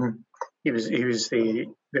 Mm-hmm. He was the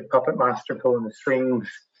puppet master pulling the strings.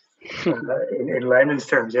 In layman's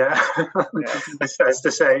terms, yeah. as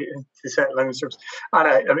to say in layman's terms.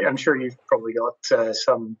 And I'm sure you've probably got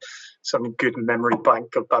some good memory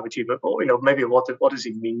bank of Babaji, but maybe what does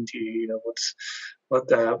he mean to you?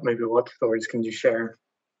 What stories can you share?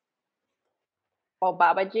 Oh,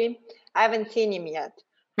 Babaji, I haven't seen him yet.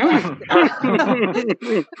 Oh,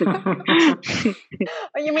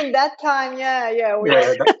 you mean that time? Yeah.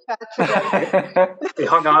 We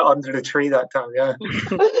hung out under the tree that time, yeah.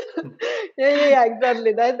 yeah,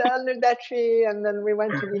 exactly. Under that tree, and then we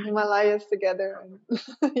went to the Himalayas together. And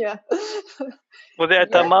yeah. Was it a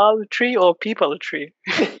Tamal tree or people tree?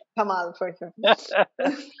 Tamal, for sure.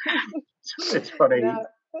 It's funny. No.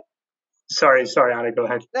 Sorry, Anna, go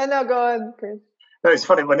ahead. No, go on, Chris. No, it's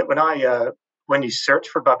funny when you search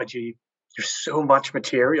for Babaji, there's so much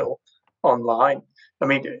material online. I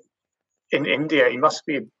mean, in India, he must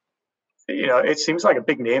be, it seems like a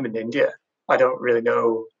big name in India. I don't really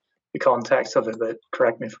know the context of it, but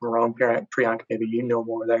correct me if I'm wrong, Priyanka, maybe you know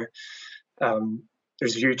more there.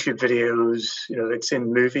 There's YouTube videos, it's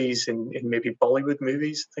in movies, in maybe Bollywood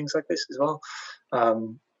movies, things like this as well,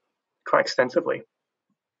 quite extensively.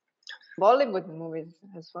 Bollywood movies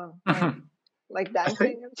as well, like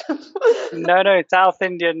dancing and stuff. No, South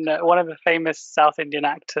Indian. One of the famous South Indian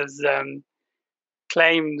actors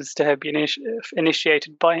claims to have been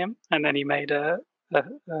initiated by him, and then he made a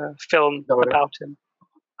film about him.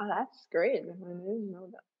 Oh, that's great! I didn't know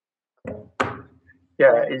that.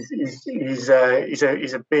 Yeah, he's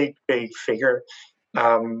a big figure,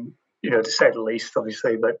 to say the least,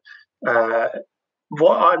 obviously. But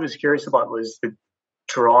what I was curious about was the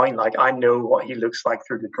drawing. Like, I know what he looks like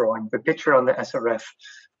through the drawing. The picture on the SRF,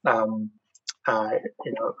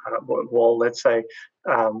 wall, let's say,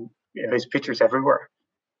 his pictures everywhere.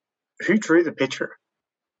 Who drew the picture?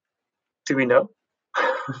 Do we know?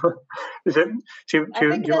 Is it too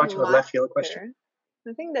much of a left field question?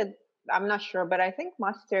 I think that I'm not sure, but I think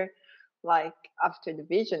Master, like after the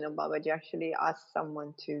vision of Babaji, actually asked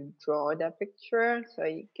someone to draw that picture. So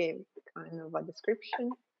he gave kind of a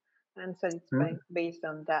description, and so it's based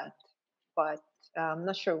on that. But I'm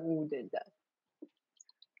not sure who did that.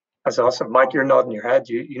 That's awesome, Mike. You're nodding your head.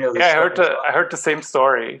 You know this. Yeah, I heard the same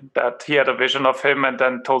story, that he had a vision of him and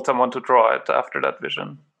then told someone to draw it after that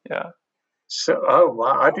vision. Yeah. So, oh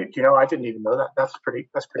wow, I didn't even know that. That's pretty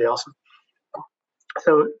awesome.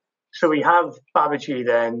 So we have Babaji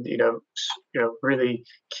then, really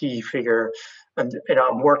key figure, and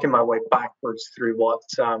I'm working my way backwards through what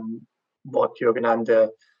Yogananda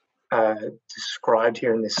described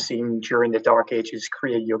here in this scene. During the Dark Ages,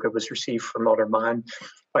 Kriya Yoga was received from other man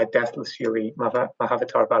by deathless yogi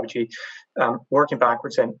Mahavatar Babaji. Working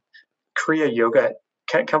backwards, and Kriya Yoga.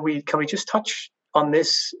 Can we just touch on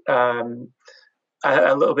this a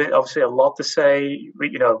little bit? Obviously, a lot to say.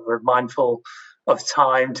 We're mindful of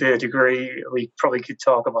time to a degree. We probably could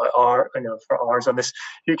talk about for hours on this.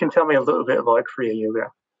 You can tell me a little bit about Kriya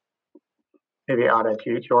Yoga. Maybe Anna,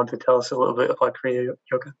 do you want to tell us a little bit about Kriya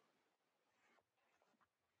Yoga?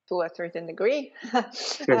 To a certain degree.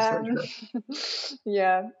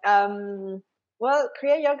 Yeah. Well,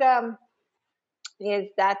 Kriya Yoga is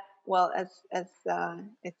that, well, as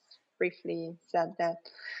it's briefly said, that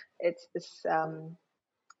it's this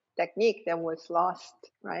technique that was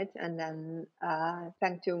lost, right? And then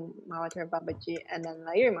thanks to Mahavatar Babaji and then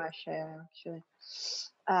Lahiri Mahashaya, actually,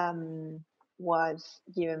 was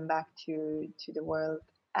given back to the world.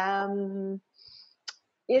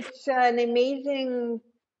 It's an amazing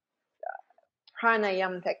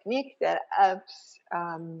pranayama technique that helps,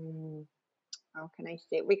 how can I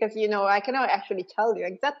say? Because I cannot actually tell you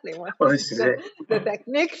exactly what the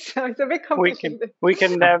technique. So it's a bit complicated. We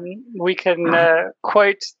can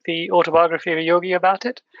quote the autobiography of a yogi about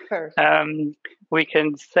it. First. We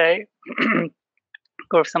can say,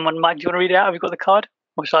 or if someone might, do you want to read it out? Have you got the card,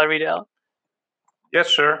 or shall I read it out? Yes,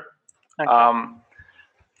 sure. Okay.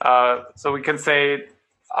 So we can say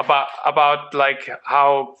about like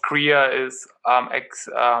how Kriya is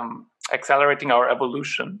accelerating our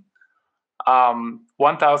evolution.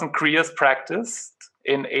 1,000 Kriyas practiced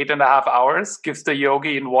in 8.5 hours gives the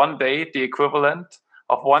yogi in one day the equivalent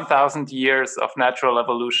of 1,000 years of natural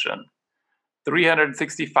evolution.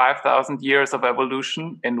 365,000 years of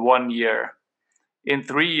evolution in 1 year. In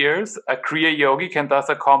 3 years, a Kriya yogi can thus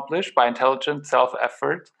accomplish, by intelligent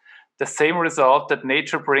self-effort, the same result that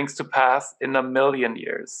nature brings to pass in 1,000,000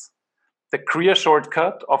 years. The Kriya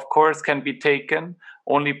shortcut, of course, can be taken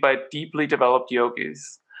only by deeply developed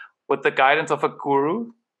yogis. With the guidance of a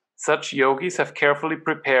guru, such yogis have carefully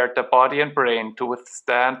prepared the body and brain to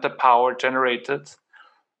withstand the power generated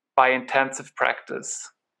by intensive practice.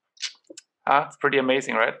 It's pretty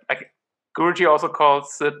amazing, right? Guruji also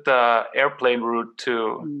calls it the airplane route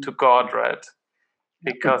to God, right?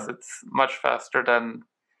 Because it's much faster than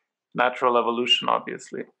natural evolution,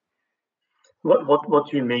 obviously. What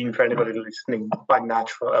do you mean, for anybody listening, by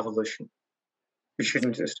natural evolution? We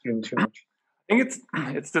shouldn't assume too much. I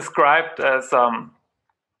think it's described as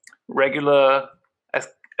regular,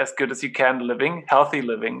 as good as you can living, healthy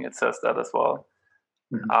living. It says that as well.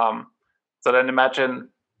 Mm-hmm. So then imagine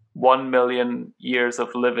 1,000,000 years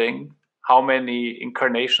of living. How many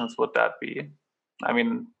incarnations would that be? I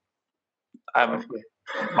mean,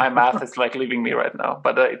 my math is like leaving me right now.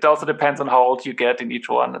 But it also depends on how old you get in each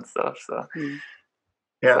one and stuff. So,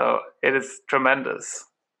 So it is tremendous.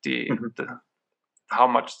 How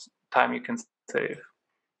much time you can save.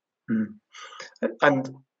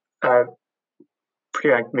 And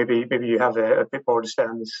Priyank, maybe you have a bit more to say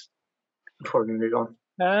on this before we move on.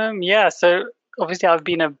 Yeah. So obviously,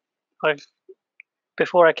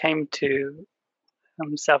 before I came to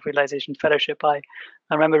Self-Realization Fellowship, I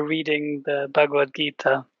remember reading the Bhagavad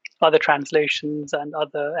Gita, other translations and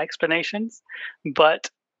other explanations. But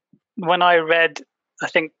when I read, I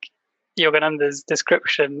think, Yogananda's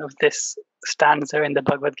description of this stanza in the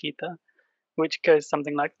Bhagavad Gita, which goes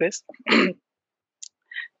something like this.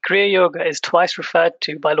 Kriya Yoga is twice referred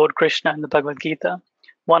to by Lord Krishna in the Bhagavad Gita.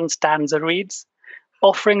 One stanza reads,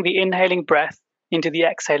 offering the inhaling breath into the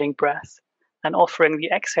exhaling breath, and offering the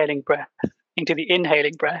exhaling breath into the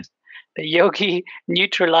inhaling breath, the yogi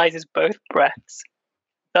neutralizes both breaths.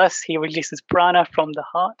 Thus, he releases prana from the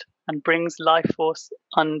heart and brings life force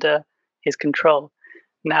under his control.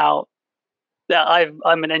 Now,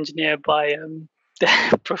 I'm an engineer by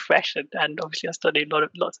profession, and obviously I studied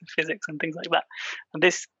lots of physics and things like that. And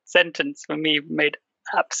this sentence for me made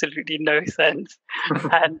absolutely no sense.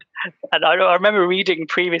 and I remember reading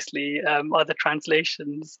previously other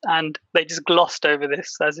translations, and they just glossed over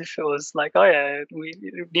this as if it was like, oh yeah,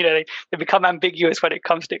 they become ambiguous when it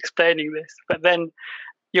comes to explaining this. But then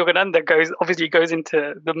Yogananda goes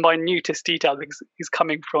into the minutest detail, because he's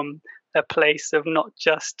coming from a place of not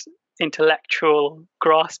just intellectual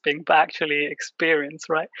grasping, but actually experience,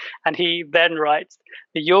 right? And he then writes,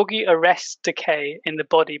 the yogi arrests decay in the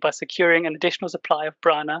body by securing an additional supply of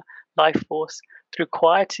prana, life force, through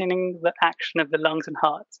quietening the action of the lungs and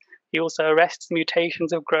hearts. He also arrests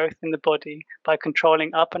mutations of growth in the body by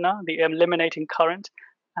controlling apana, the eliminating current,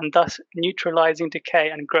 and thus neutralizing decay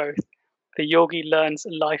and growth. The yogi learns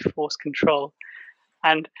life force control.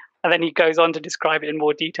 And then he goes on to describe it in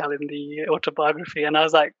more detail in the autobiography. And I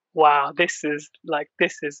was like, wow, this is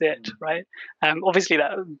it, right? Obviously,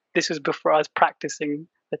 this was before I was practicing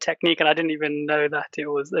the technique, and I didn't even know that it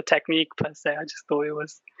was a technique per se. I just thought it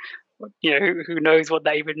was, who knows what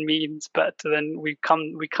that even means. But then we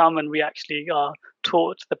come and we actually are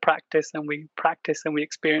taught the practice, and we practice and we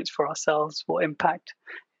experience for ourselves what impact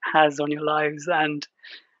it has on your lives. And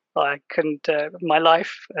I couldn't. My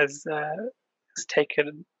life has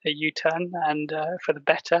taken a U-turn, and for the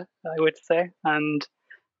better, I would say. And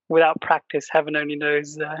without practice, heaven only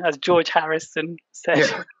knows. As George Harrison said,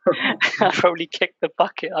 I'd probably kick the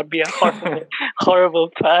bucket. I'd be a horrible, horrible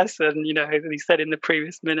person. As he said in the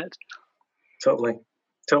previous minute. Totally.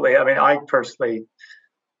 I mean, I personally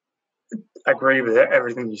agree with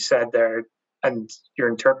everything you said there, and your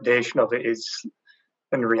interpretation of it is,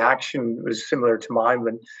 and reaction was similar to mine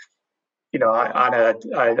when.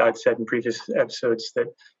 I'd said in previous episodes that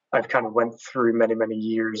I've kind of went through many, many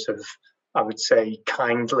years of, I would say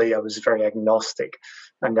kindly, I was very agnostic.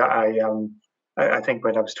 And I think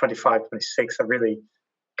when I was 25, 26, I really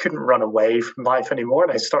couldn't run away from life anymore.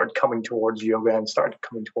 And I started coming towards yoga and started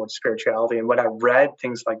coming towards spirituality. And when I read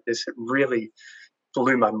things like this, it really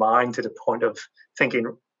blew my mind to the point of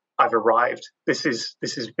thinking, I've arrived. This is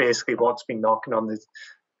basically what's been knocking on the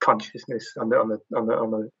consciousness, on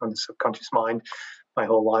the subconscious mind my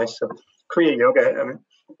whole life. So Kriya Yoga,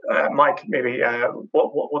 Mike, maybe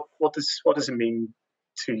what does it mean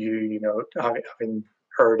to you, having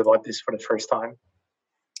heard about this for the first time?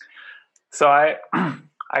 So I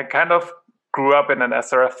kind of grew up in an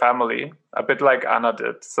SRF family, a bit like Anna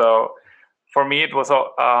did. So for me, it was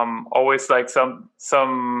always like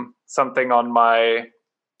something on my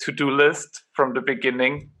to-do list from the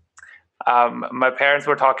beginning. My parents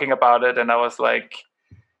were talking about it, and I was like,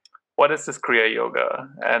 what is this Kriya Yoga?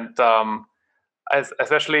 And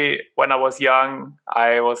especially when I was young,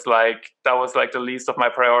 I was like, that was like the least of my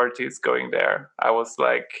priorities going there. I was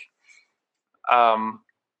like, as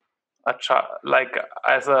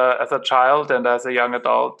a child and as a young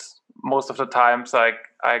adult, most of the times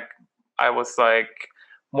I was like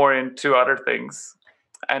more into other things.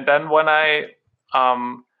 And then when I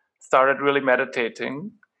started really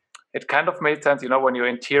meditating, it kind of made sense, when you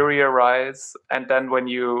interiorize, and then when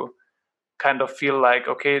you kind of feel like,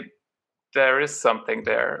 okay, there is something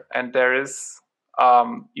there, and there is,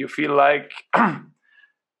 you feel like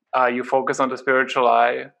you focus on the spiritual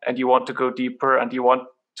eye, and you want to go deeper, and you want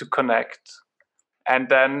to connect. And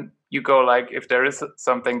then you go like, if there is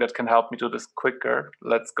something that can help me do this quicker,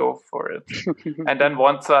 let's go for it. And then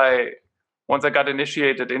once I got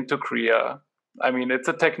initiated into Kriya, I mean, it's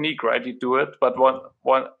a technique, right? You do it, but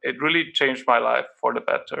it really changed my life for the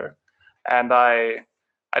better. And I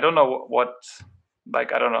don't know I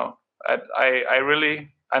don't know.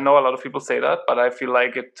 I know a lot of people say that, but I feel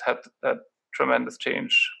like it had that tremendous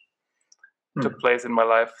change took place in my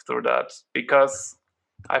life through that, because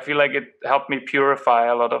I feel like it helped me purify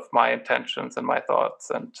a lot of my intentions and my thoughts,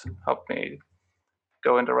 and helped me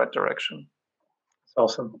go in the right direction. That's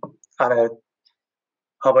awesome. Anna,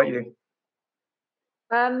 how about you?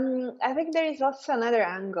 I think there is also another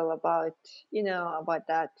angle about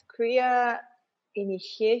that. Kriya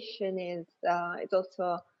initiation is it's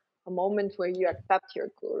also a moment where you accept your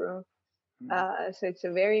guru. So it's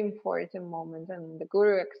a very important moment, and the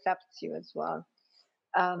guru accepts you as well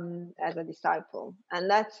as a disciple, and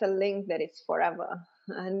that's a link that is forever,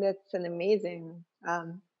 and that's an amazing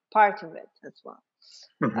part of it as well.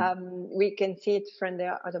 We can see it from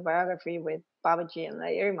the autobiography with Babaji and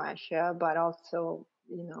Lahiri Mahasaya, but also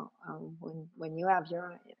when you have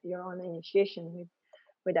your own initiation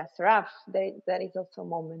with SRF, that is also a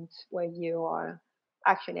moment where you are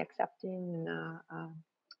actually accepting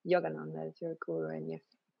Yogananda as your guru, and he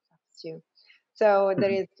accepts you. So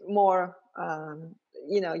there is more,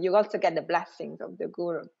 you also get the blessings of the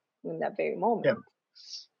guru in that very moment. Yeah.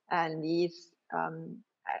 And he's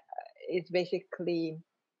basically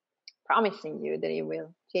promising you that he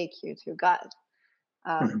will take you to God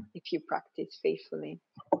if you practice faithfully.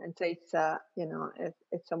 And so it's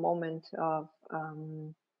it's a moment of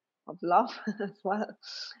love as well,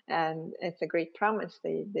 and it's a great promise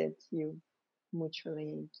that you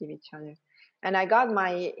mutually give each other. And I got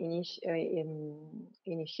my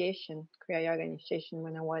initiation, Kriya Yoga initiation,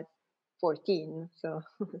 when I was 14, so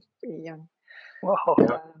I was pretty young. Wow.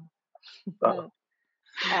 Wow.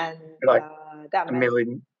 And like that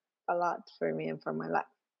meant a lot for me and for my life.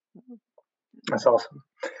 That's awesome.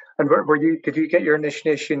 And did you get your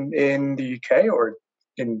initiation in the UK or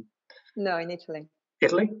in? No, in Italy.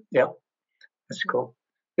 Italy? Yeah. That's cool.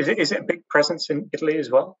 Is it a big presence in Italy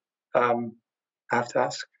as well? I have to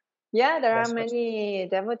ask. Yeah, there are many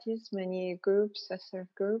devotees, many groups, SRF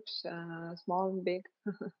groups, small, big,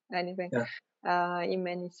 anything, in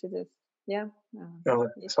many cities. Yeah.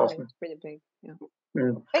 That's awesome. It's pretty big. Yeah.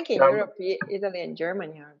 I think in Europe, Italy and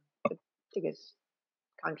Germany are the biggest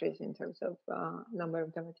countries in terms of number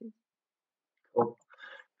of devotees. Cool.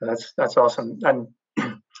 That's awesome. And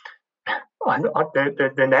the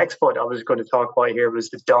next point I was going to talk about here was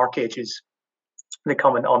the Dark Ages. The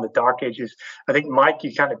comment on the Dark Ages. I think, Mike,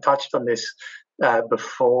 you kind of touched on this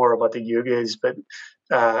before about the yugas, but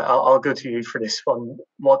I'll go to you for this one.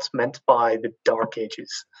 What's meant by the Dark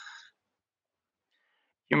Ages?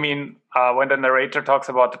 You mean when the narrator talks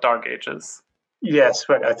about the Dark Ages? Yes,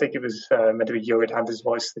 but I think it was meant to be Yogananda's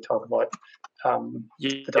voice to talk about the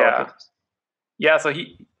Dark Ages. Yeah, so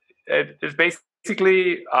it's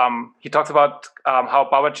basically, he talks about how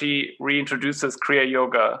Babaji reintroduces Kriya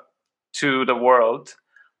Yoga to the world,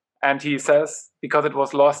 and he says because it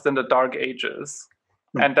was lost in the Dark Ages,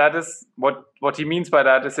 and that is what he means by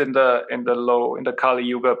that is in the Kali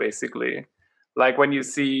Yuga, basically. Like when you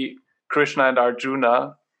see Krishna and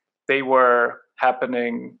Arjuna, they were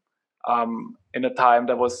happening in a time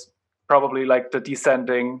that was probably like the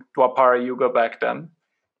descending Dwapara Yuga back then,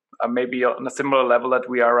 maybe on a similar level that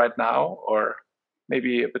we are right now, or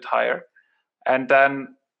maybe a bit higher. And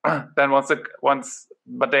then but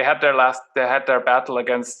they had their battle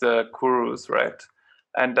against the Kurus, right?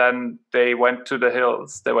 And then they went to the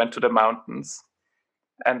hills, they went to the mountains,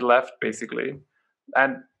 and left basically.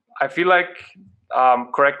 And I feel like,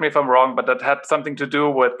 correct me if I'm wrong, but that had something to do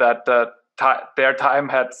with that their time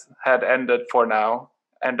had ended for now,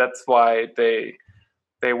 and that's why they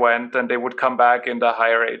went, and they would come back in the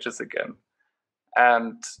higher ages again.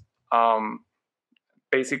 And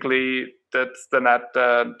basically that's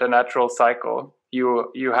the natural cycle.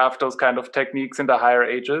 You have those kind of techniques in the higher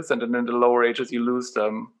ages, and then in the lower ages you lose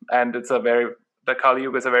them. And the Kali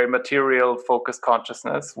Yuga is a very material focused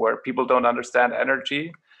consciousness where people don't understand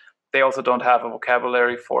energy. They also don't have a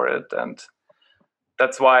vocabulary for it, and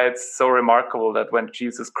that's why it's so remarkable that when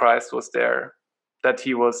Jesus Christ was there, that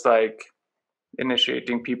he was like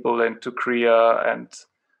initiating people into Kriya. And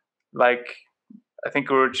like I think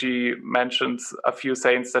Guruji mentions a few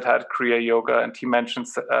saints that had Kriya Yoga, and he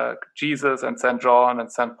mentions Jesus and St. John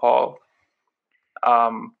and St. Paul.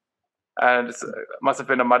 And it must have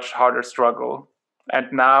been a much harder struggle.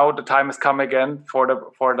 And now the time has come again for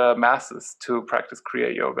the masses to practice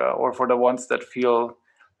Kriya Yoga, or for the ones that feel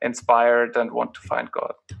inspired and want to find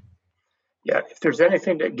God. Yeah, if there's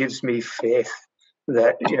anything that gives me faith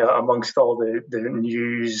that, amongst all the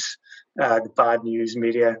news, the bad news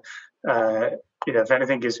media, if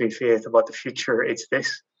anything gives me faith about the future, it's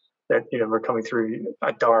this, that, we're coming through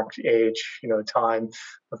a dark age, time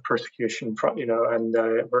of persecution, and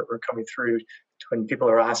we're coming through to when people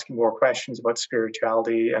are asking more questions about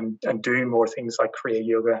spirituality and doing more things like Kriya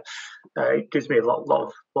Yoga. It gives me a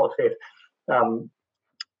lot of faith.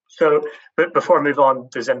 So, but before I move on,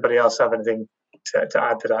 does anybody else have anything to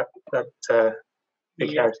add to that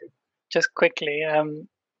Just quickly.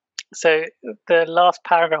 So the last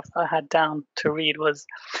paragraph I had down to read was,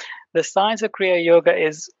 the science of Kriya Yoga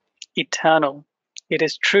is eternal. It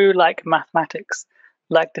is true like mathematics,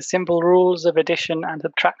 like the simple rules of addition and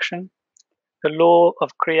subtraction. The law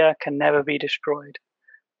of Kriya can never be destroyed.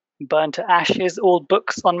 Burn to ashes all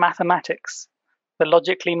books on mathematics. The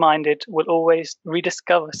logically minded will always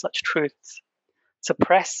rediscover such truths.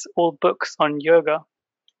 Suppress all books on yoga.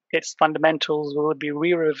 Its fundamentals will be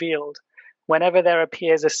re-revealed whenever there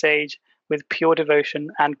appears a sage with pure devotion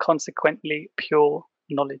and consequently pure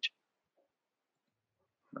knowledge.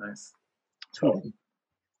 Nice. So,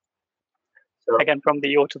 again, from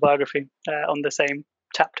the autobiography on the same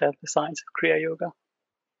chapter, The Science of Kriya Yoga.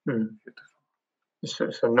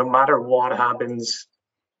 So no matter what happens,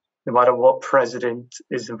 no matter what president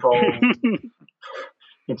is involved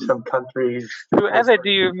in some countries, whoever do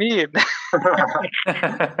you mean?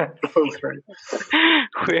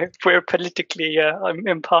 we're politically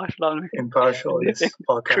impartial. Impartial in this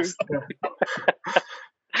podcast.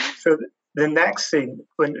 So the next thing,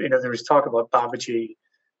 when there was talk about Babaji,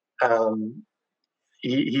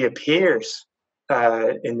 he appears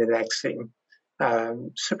in the next scene,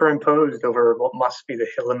 superimposed over what must be the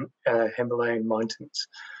Himalayan mountains,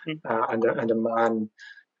 and a man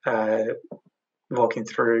walking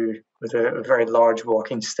through with a very large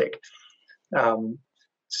walking stick.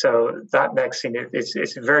 So that next scene,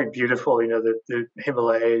 it's very beautiful. The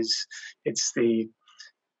Himalayas.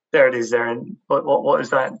 There it is there. And what is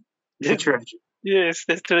that picture? Yes,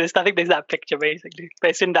 I think there's that picture basically. But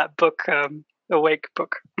it's in that book, Awake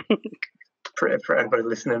book. For everybody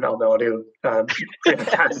listening on the audio,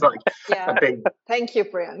 that's like a big. Thank you,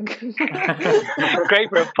 Priyank. Great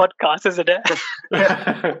for a podcast, isn't it?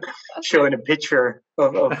 Showing a picture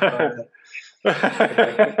of you're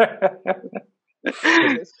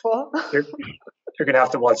going to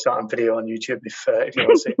have to watch that on video on YouTube if you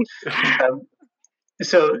want to see.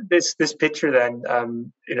 So this picture then,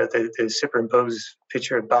 the superimposed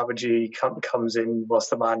picture of Babaji comes in whilst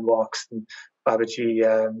the man walks, and Babaji.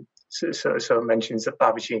 So it mentions that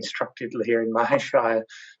Babaji instructed Lahiri Mahashaya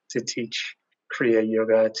to teach Kriya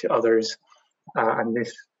Yoga to others, and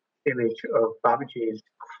this image of Babaji is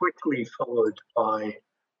quickly followed by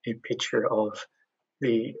a picture of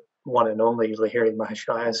the one and only Lahiri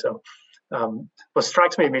Mahashaya. So what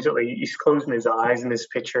strikes me immediately, he's closing his eyes in this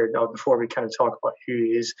picture. Now, before we kind of talk about who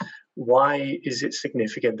he is, why is it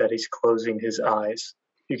significant that he's closing his eyes?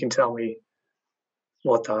 You can tell me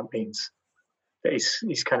what that means. That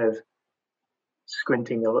he's kind of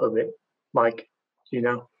squinting a little bit. Mike, do you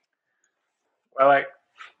know? Well,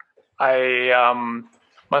 I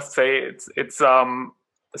must say it's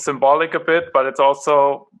symbolic a bit, but it's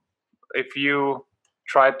also, if you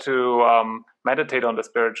try to meditate on the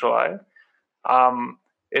spiritual eye,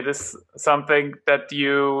 it is something that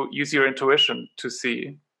you use your intuition to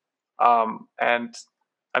see. And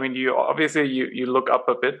I mean, you obviously you look up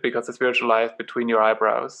a bit because the spiritual eye is between your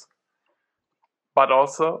eyebrows. But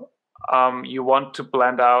also, you want to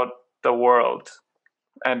blend out the world,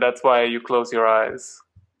 and that's why you close your eyes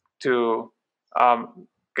to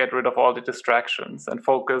get rid of all the distractions and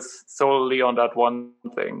focus solely on that one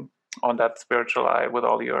thing, on that spiritual eye, with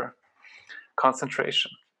all your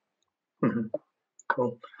concentration. Mm-hmm.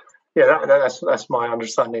 Cool. Yeah, that's my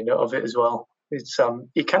understanding of it as well. It's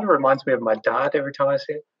it kind of reminds me of my dad every time I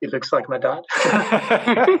see it. He looks like my dad.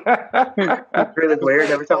 It's really weird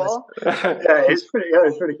every time. Yeah, it's pretty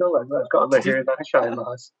cool. I've got a Lahiri Mahashaya in my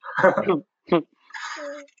house.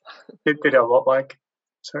 Did I what, Mike?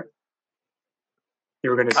 Sorry,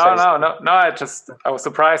 you were going to say? Oh no! I was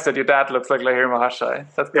surprised that your dad looks like Lahiri Mahashaya.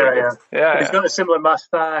 That's good. Yeah. He's got a similar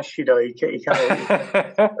mustache. He kind of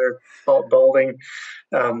they're balding.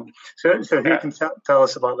 So who can tell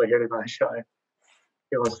us about Lahiri Mahashaya?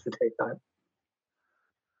 He wants to take that.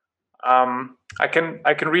 I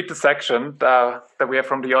can read the section that we have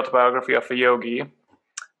from the autobiography of a yogi.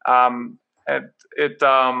 And it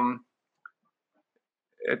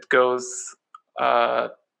goes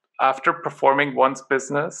after performing one's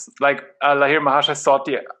business, like Lahiri Mahashaya sought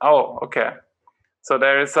the. Oh, okay. So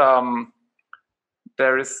there is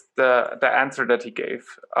the answer that he gave.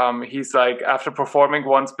 He's like, after performing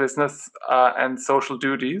one's business and social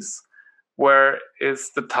duties, where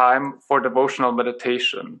is the time for devotional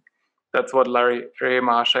meditation? That's what Lahiri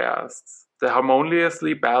Mahashaya asks. The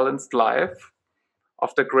harmoniously balanced life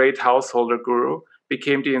of the great householder guru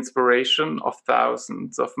became the inspiration of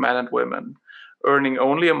thousands of men and women, earning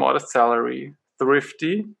only a modest salary,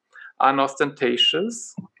 thrifty,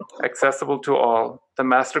 unostentatious, accessible to all. The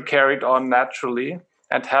master carried on naturally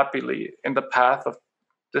and happily in the path of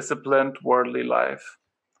disciplined, worldly life.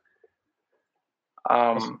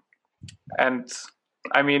 And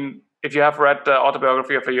I mean, if you have read the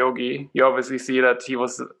autobiography of a yogi, you obviously see that he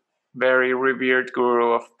was a very revered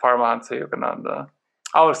guru of Paramahansa Yogananda.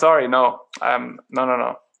 Oh, sorry, no.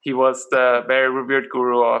 No. He was the very revered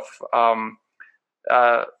guru of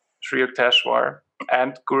Sri Yukteswar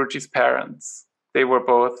and Guruji's parents. They were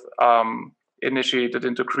both initiated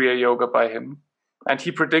into Kriya Yoga by him. And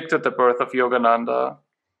he predicted the birth of Yogananda.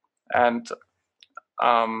 And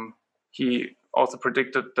he also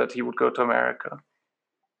predicted that he would go to America.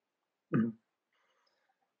 Mm-hmm.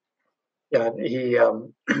 Yeah,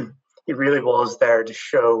 he really was there to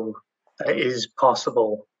show that it is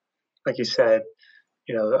possible, like you said,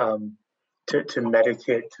 to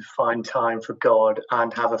meditate, to find time for God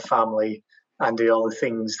and have a family and do all the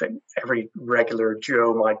things that every regular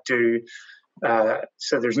Joe might do.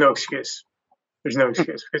 So there's no excuse. There's no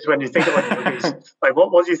excuse, because when you think about yogis, like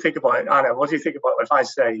what do you think about, Anna? What do you think about if I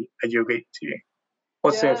say a yogi to you?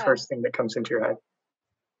 What's the first thing that comes into your head?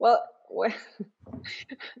 Well,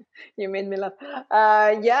 you made me laugh.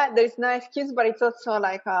 There's no excuse, but it's also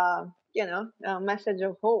like a message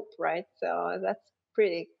of hope, right? So that's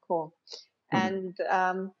pretty cool. Mm-hmm.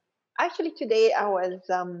 And actually, today I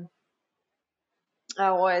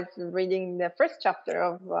was reading the first chapter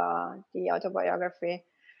of the autobiography,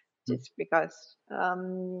 just because I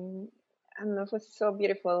don't know, it was so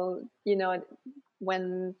beautiful.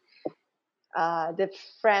 When the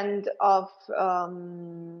friend of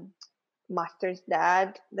Master's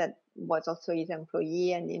dad, that was also his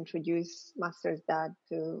employee, and introduced Master's dad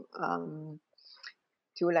to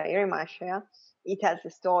Lahiri Mahashaya. It has a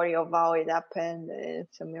story of how it happened.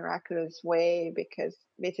 It's a miraculous way, because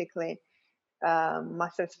basically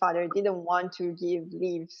Master's father didn't want to give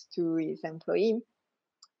leaves to his employee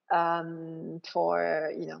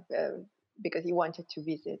because he wanted to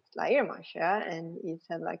visit Lahiri Mahashaya, and he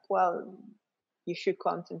said, like, well, you should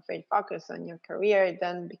concentrate, focus on your career,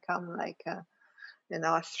 then become like a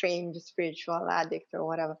strange spiritual addict or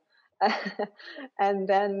whatever. And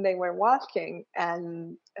then they were walking,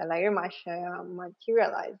 and Lahiri Mahashaya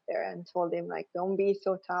materialized there and told him, like, don't be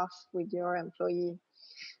so tough with your employee.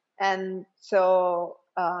 And so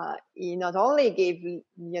he not only gave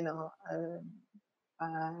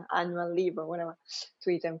annual leave or whatever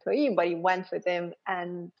to his employee, but he went with him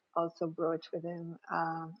and also brought with him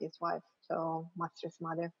his wife, so Master's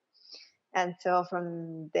mother. And so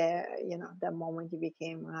from there, that moment he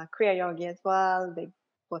became a Kriya Yogi as well.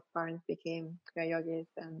 Both parents became Kriya Yogis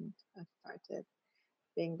and started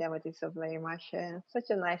being devotees of Lahiri Mahashaya. Such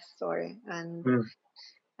a nice story. And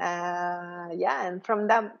and from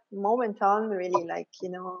that moment on, really, like,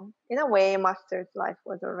 in a way, Master's life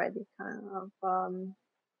was already kind of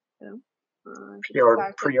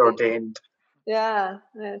preordained. Yeah,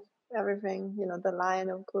 everything, the line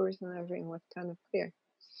of gurus and everything was kind of clear.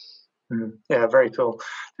 Yeah, very cool.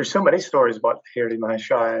 There's so many stories about Lahiri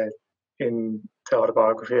Mahashaya in the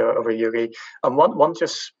autobiography of a yogi, and one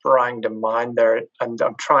just sprang to mind there, and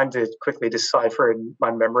I'm trying to quickly decipher in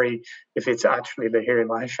my memory if it's actually Lahiri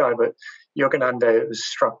Mahashaya, but Yogananda was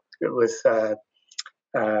struck with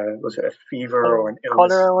was it a fever or an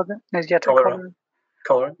illness? Cholera, was it?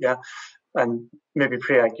 Cholera, yeah. And maybe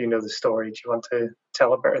Priyank, you know the story. Do you want to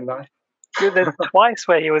tell a bit in that? There's twice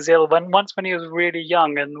where he was ill. Once when he was really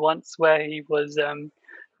young, and once where he was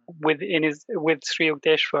with Sri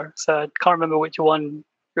Yukteswar. So I can't remember which one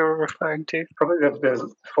you're referring to. Probably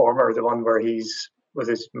the former, the one where he's with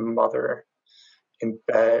his mother in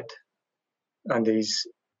bed, and he's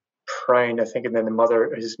praying, I think, and then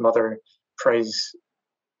his mother prays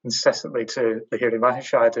incessantly to Lahiri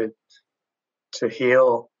Mahashaya to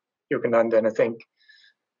heal Yogananda, and I think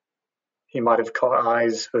he might have caught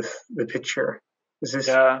eyes with the picture. Is this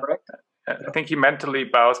correct? I think he mentally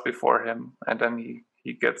bows before him, and then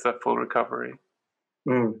he gets a full recovery.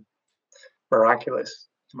 Miraculous.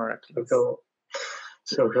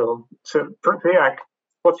 So cool. So, Priyank,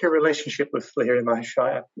 what's your relationship with Lahiri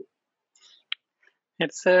Mahashaya?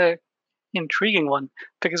 It's a intriguing one,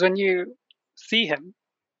 because when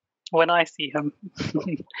I see him,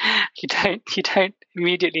 you don't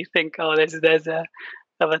immediately think, oh, there's a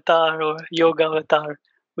avatar or yoga avatar.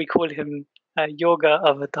 We call him a yoga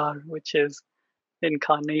avatar, which is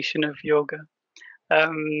incarnation of yoga.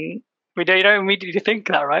 You don't immediately think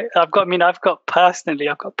that, right? I've personally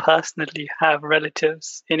have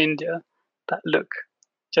relatives in India that look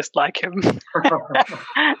just like him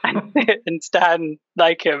and stand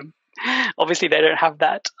like him. Obviously, they don't have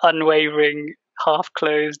that unwavering,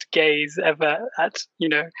 half-closed gaze ever at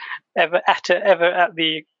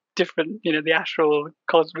the different, the astral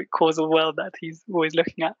cosmic causal world that he's always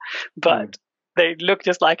looking at, but they look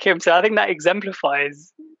just like him. So I think that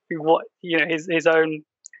exemplifies what his own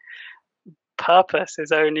purpose,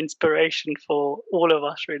 his own inspiration for all of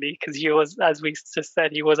us, really, because he was, as we just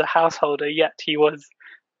said, he was a householder, yet he was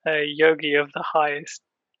a yogi of the highest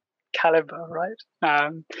caliber, right?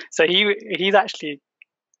 So he's actually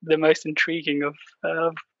the most intriguing of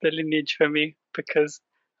the lineage for me, because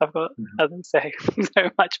I've got, as I say, so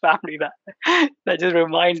much family that just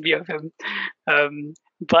reminds me of him.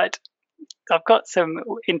 But I've got some,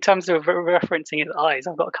 in terms of referencing his eyes,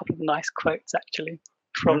 I've got a couple of nice quotes actually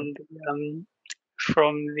from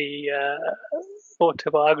the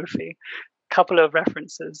autobiography. Couple of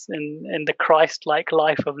references in the Christ-like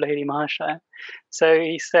life of Lahiri Mahashaya. So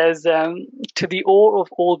he says, to the awe of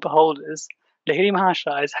all beholders, Lahiri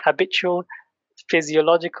Mahashaya's habitual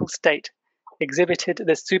physiological state exhibited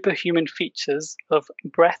the superhuman features of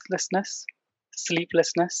breathlessness,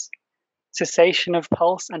 sleeplessness, cessation of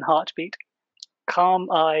pulse and heartbeat,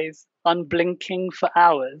 calm eyes, unblinking for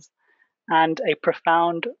hours, and a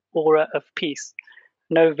profound aura of peace.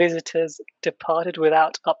 No visitors departed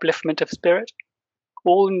without upliftment of spirit.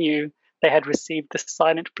 All knew they had received the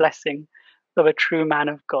silent blessing of a true man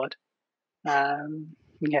of God.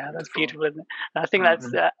 Yeah, that's beautiful, isn't it? And I think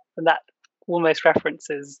that almost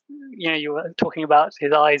references, you were talking about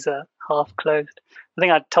his eyes are half closed. I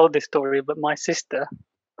think I told this story, but my sister,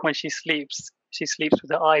 when she sleeps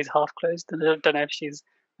with her eyes half closed. And I don't know if she's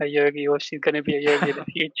a yogi or she's going to be a yogi in the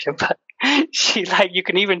future, but she, you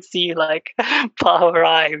can even see part of her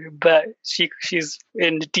eye, but she's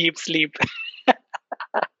in deep sleep.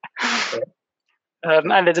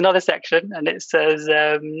 And there's another section, and it says,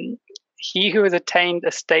 he who has attained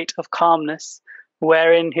a state of calmness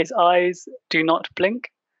wherein his eyes do not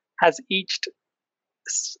blink has achieved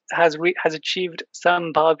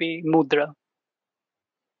Sambhavi Mudra.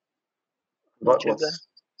 What's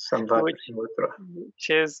Sambhavi Mudra? Which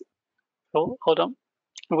is, hold on.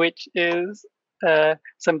 Which is,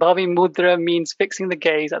 Sambhavi Mudra means fixing the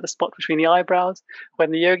gaze at the spot between the eyebrows.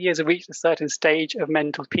 When the yogi has reached a certain stage of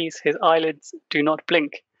mental peace, his eyelids do not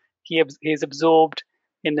blink. He is absorbed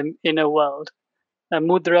in the inner world. A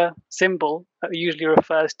mudra symbol usually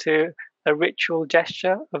refers to a ritual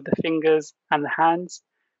gesture of the fingers and the hands.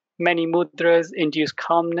 Many mudras induce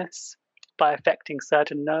calmness by affecting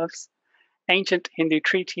certain nerves. Ancient Hindu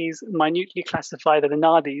treatises minutely classify the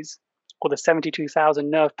nadis, or the 72,000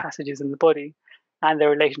 nerve passages in the body, and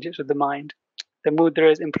their relationships with the mind. The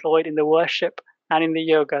mudras employed in the worship and in the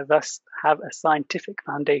yoga thus have a scientific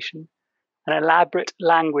foundation. An elaborate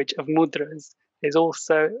language of mudras is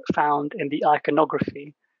also found in the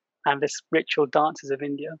iconography and the ritual dances of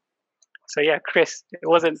India. So yeah, Chris, it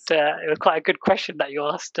was quite a good question that you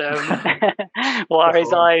asked. Why are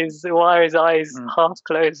his eyes half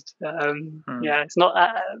closed? Yeah, it's not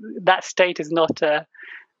that state is not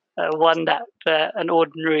one that an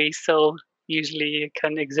ordinary soul usually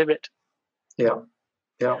can exhibit. Yeah.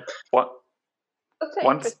 What? That's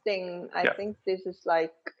interesting. I think this is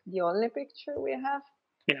the only picture we have.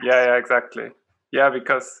 Yes. Yeah, exactly. Yeah,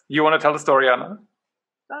 because you want to tell the story, Anna?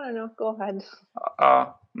 I don't know. Go ahead.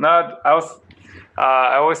 No,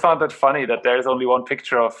 I always found that funny that there is only one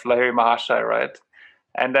picture of Lahiri Mahashaya, right?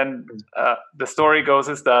 And then the story goes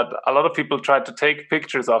is that a lot of people tried to take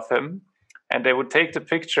pictures of him, and they would take the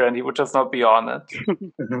picture, and he would just not be on it.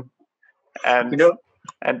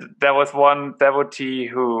 And there was one devotee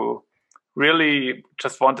who really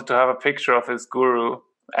just wanted to have a picture of his guru,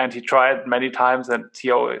 and he tried many times, and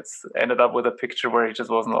he always ended up with a picture where he just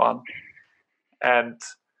wasn't on. And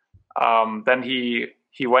then he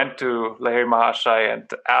went to Lahiri Mahashaya and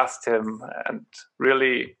asked him, and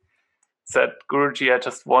really said, "Guruji, I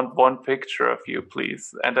just want one picture of you,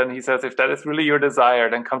 please." And then he says, "If that is really your desire,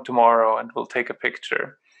 then come tomorrow and we'll take a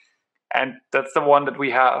picture." And that's the one that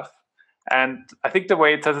we have. And I think the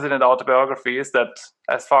way it says it in the autobiography is that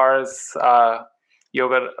as far as Paramahansa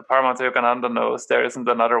Yogananda knows, there isn't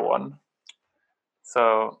another one.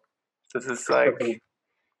 So this is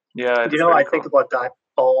yeah. I think about that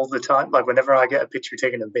all the time. Whenever I get a picture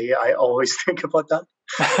taken of me, I always think about that.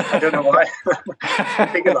 I don't know why. I'm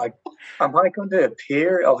thinking am I going to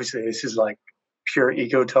appear? Obviously, this is pure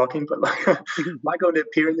ego talking, but am I going to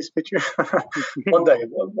appear in this picture one day?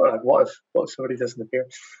 What if somebody doesn't appear?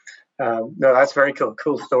 No, that's very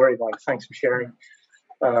cool story, Mike. Thanks for sharing.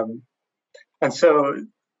 And so,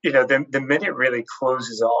 the minute really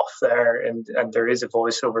closes off there, and there is a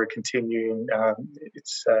voiceover continuing.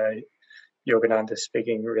 It's Yogananda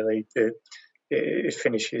speaking. Really, it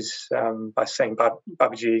finishes by saying,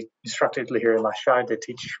 "Babaji instructed Lahiri Mahashaya to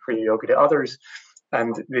teach Kriya Yoga to others.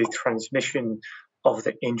 and the transmission of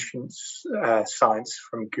the ancient science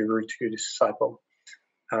from guru to disciple.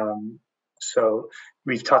 So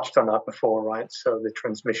we've touched on that before, right? So the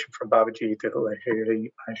transmission from Babaji to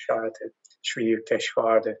Lahiri Mahashaya to Sri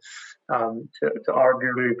Yukteswar to our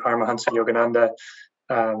guru Paramahansa Yogananda,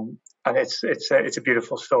 and it's a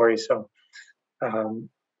beautiful story. So,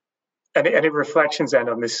 any reflections then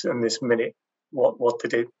on this minute? What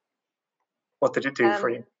did it do for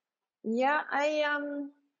you? Yeah,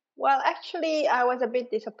 well, actually, I was a bit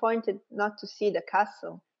disappointed not to see the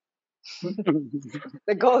castle.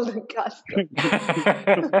 The golden castle.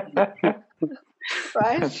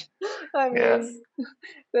 Right? I mean, Yes.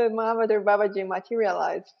 the Mahavadar Babaji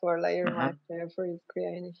materialized for Lahiri Mahashaya for his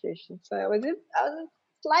Kriya initiation. So I was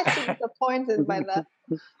slightly disappointed by that.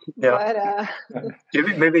 Yeah.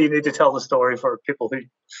 But, maybe you need to tell the story for people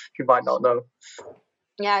who might not know.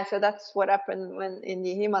 Yeah, so that's what happened when in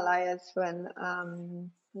the Himalayas when Lahiri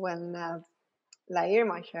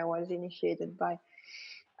Mahashaya was initiated by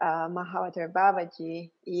Mahavadar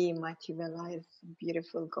Babaji. He materialized a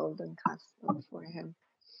beautiful golden castle for him.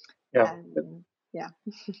 Yeah. And, yeah.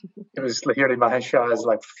 It was Lahiri Mahashaya's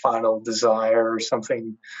like final desire or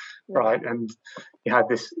something, right? And you had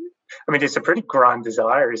this. I mean, it's a pretty grand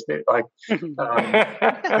desire, isn't it? Like, like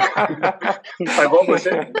what was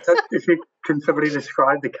it? Can somebody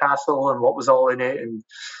describe the castle and what was all in it and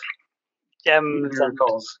gems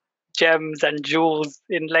and jewels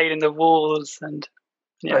inlaid in the walls, and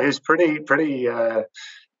it was pretty obscene.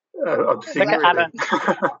 Look at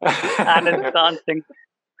Anna's dancing,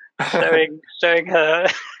 showing her.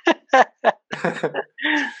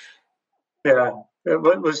 Yeah.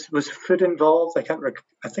 Was food involved? I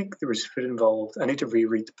think there was food involved. I need to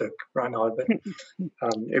reread the book right now, but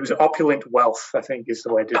it was opulent wealth, I think, is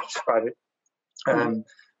the way to describe it.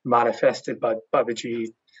 Manifested by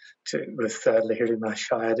Babaji with Lahiri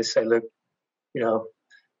Mahashaya to say, look,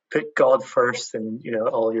 put God first, and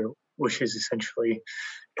all your wishes essentially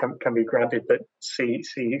can be granted, but see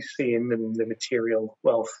in them the material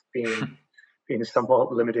wealth being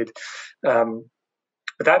somewhat limited.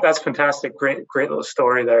 But that's fantastic. Great little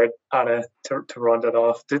story there, Anna, to round it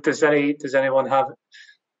off. Does anyone have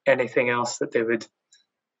anything else that they would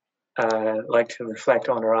like to reflect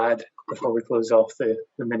on or add before we close off the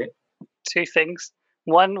minute? Two things.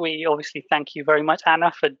 One, we obviously thank you very much,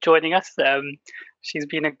 Anna, for joining us. She's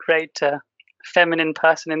been a great feminine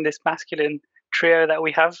person in this masculine trio that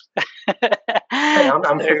we have.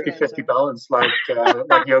 I'm 50-50 balanced, like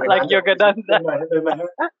Yogananda. Like Yogananda.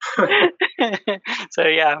 So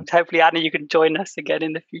yeah, hopefully, Anna, you can join us again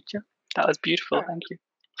in the future. That was beautiful. Thank you.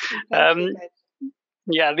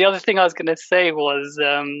 Yeah, the other thing I was going to say was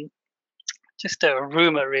just a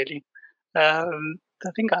rumor, really. I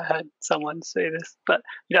think I heard someone say this, but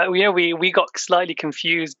we got slightly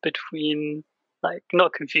confused between.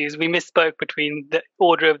 Not confused. We misspoke between the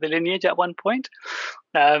order of the lineage at one point.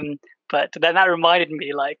 But then that reminded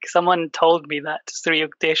me, someone told me that Sri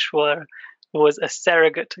Yukteswar was a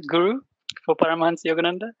surrogate guru for Paramahansa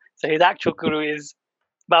Yogananda. So his actual guru is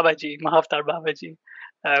Babaji, Mahavadar Babaji.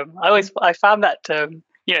 I found that,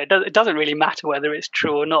 it doesn't really matter whether it's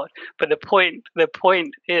true or not. But the point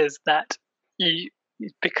is that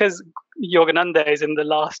because Yogananda is in the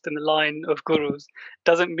last in the line of gurus,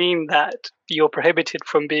 doesn't mean that you're prohibited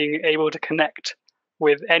from being able to connect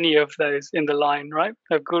with any of those in the line, right,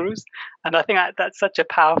 of gurus. And I think that's such a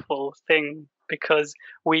powerful thing, because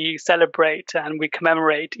we celebrate and we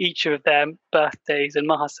commemorate each of their birthdays and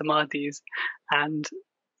Mahasamadhis, and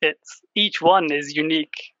each one is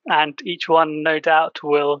unique, and each one no doubt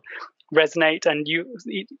will resonate, and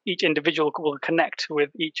each individual will connect with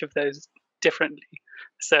each of those differently.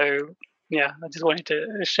 So yeah, I just wanted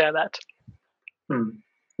to share that.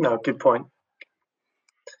 No, good point.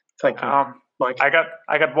 Thank you, Mike. I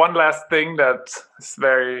got one last thing that is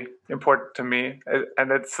very important to me,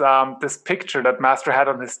 and it's this picture that Master had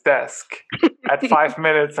on his desk at 5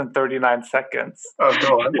 minutes and 39 seconds. Oh,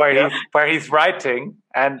 go on. Where he's writing,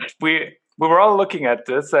 and we were all looking at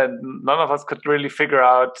this, and none of us could really figure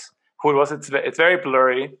out who it was. It's very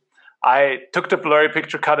blurry. I took the blurry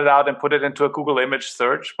picture, cut it out, and put it into a Google image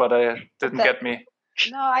search, but it didn't get me.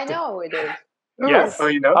 No, I know who it is. Yes. Oh,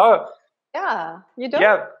 you know? Oh. Yeah, you don't?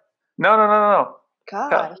 Yeah. No.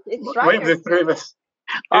 Gosh, it's right. Wait, the three of us.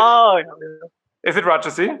 Is it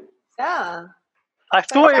Rajasi? Yeah. I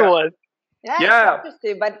thought it was. Yeah.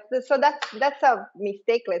 But so that's a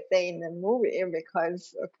mistake, let's say, in the movie,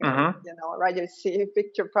 because Rajasi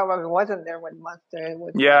picture probably wasn't there when Master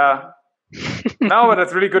was. Yeah. No, but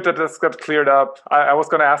it's really good that this got cleared up. I was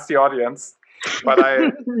going to ask the audience, but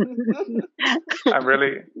I'm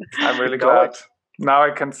really glad. Now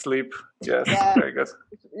I can sleep. Yes, Yeah. very good.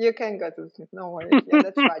 You can go to sleep. No worries. Yeah,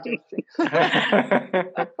 that's Rajarsi.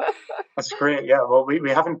 That's great. Yeah. Well, we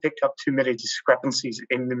haven't picked up too many discrepancies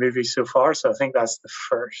in the movie so far, so I think that's the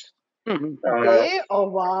first. See? Oh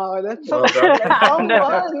wow, that's so Well done. that's all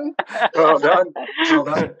one. Well done. Well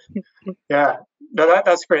done. Yeah. No,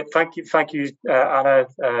 that's great. Thank you, Anna,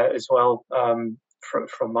 as well.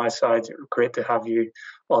 From my side, great to have you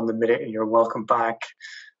on the minute, and you're welcome back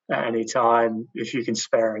at any time if you can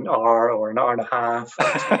spare an hour or an hour and a half.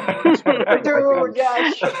 Dude,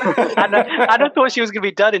 yeah, sure. Anna thought she was going to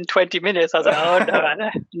be done in 20 minutes. I was like, oh no,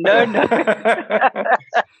 Anna, no.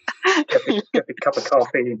 Get a cup of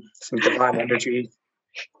coffee, some divine energy,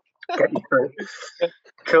 get you through.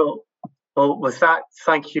 Cool. Well, with that,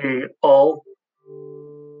 thank you all.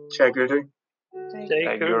 Jai Guru.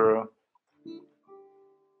 Jai Guru.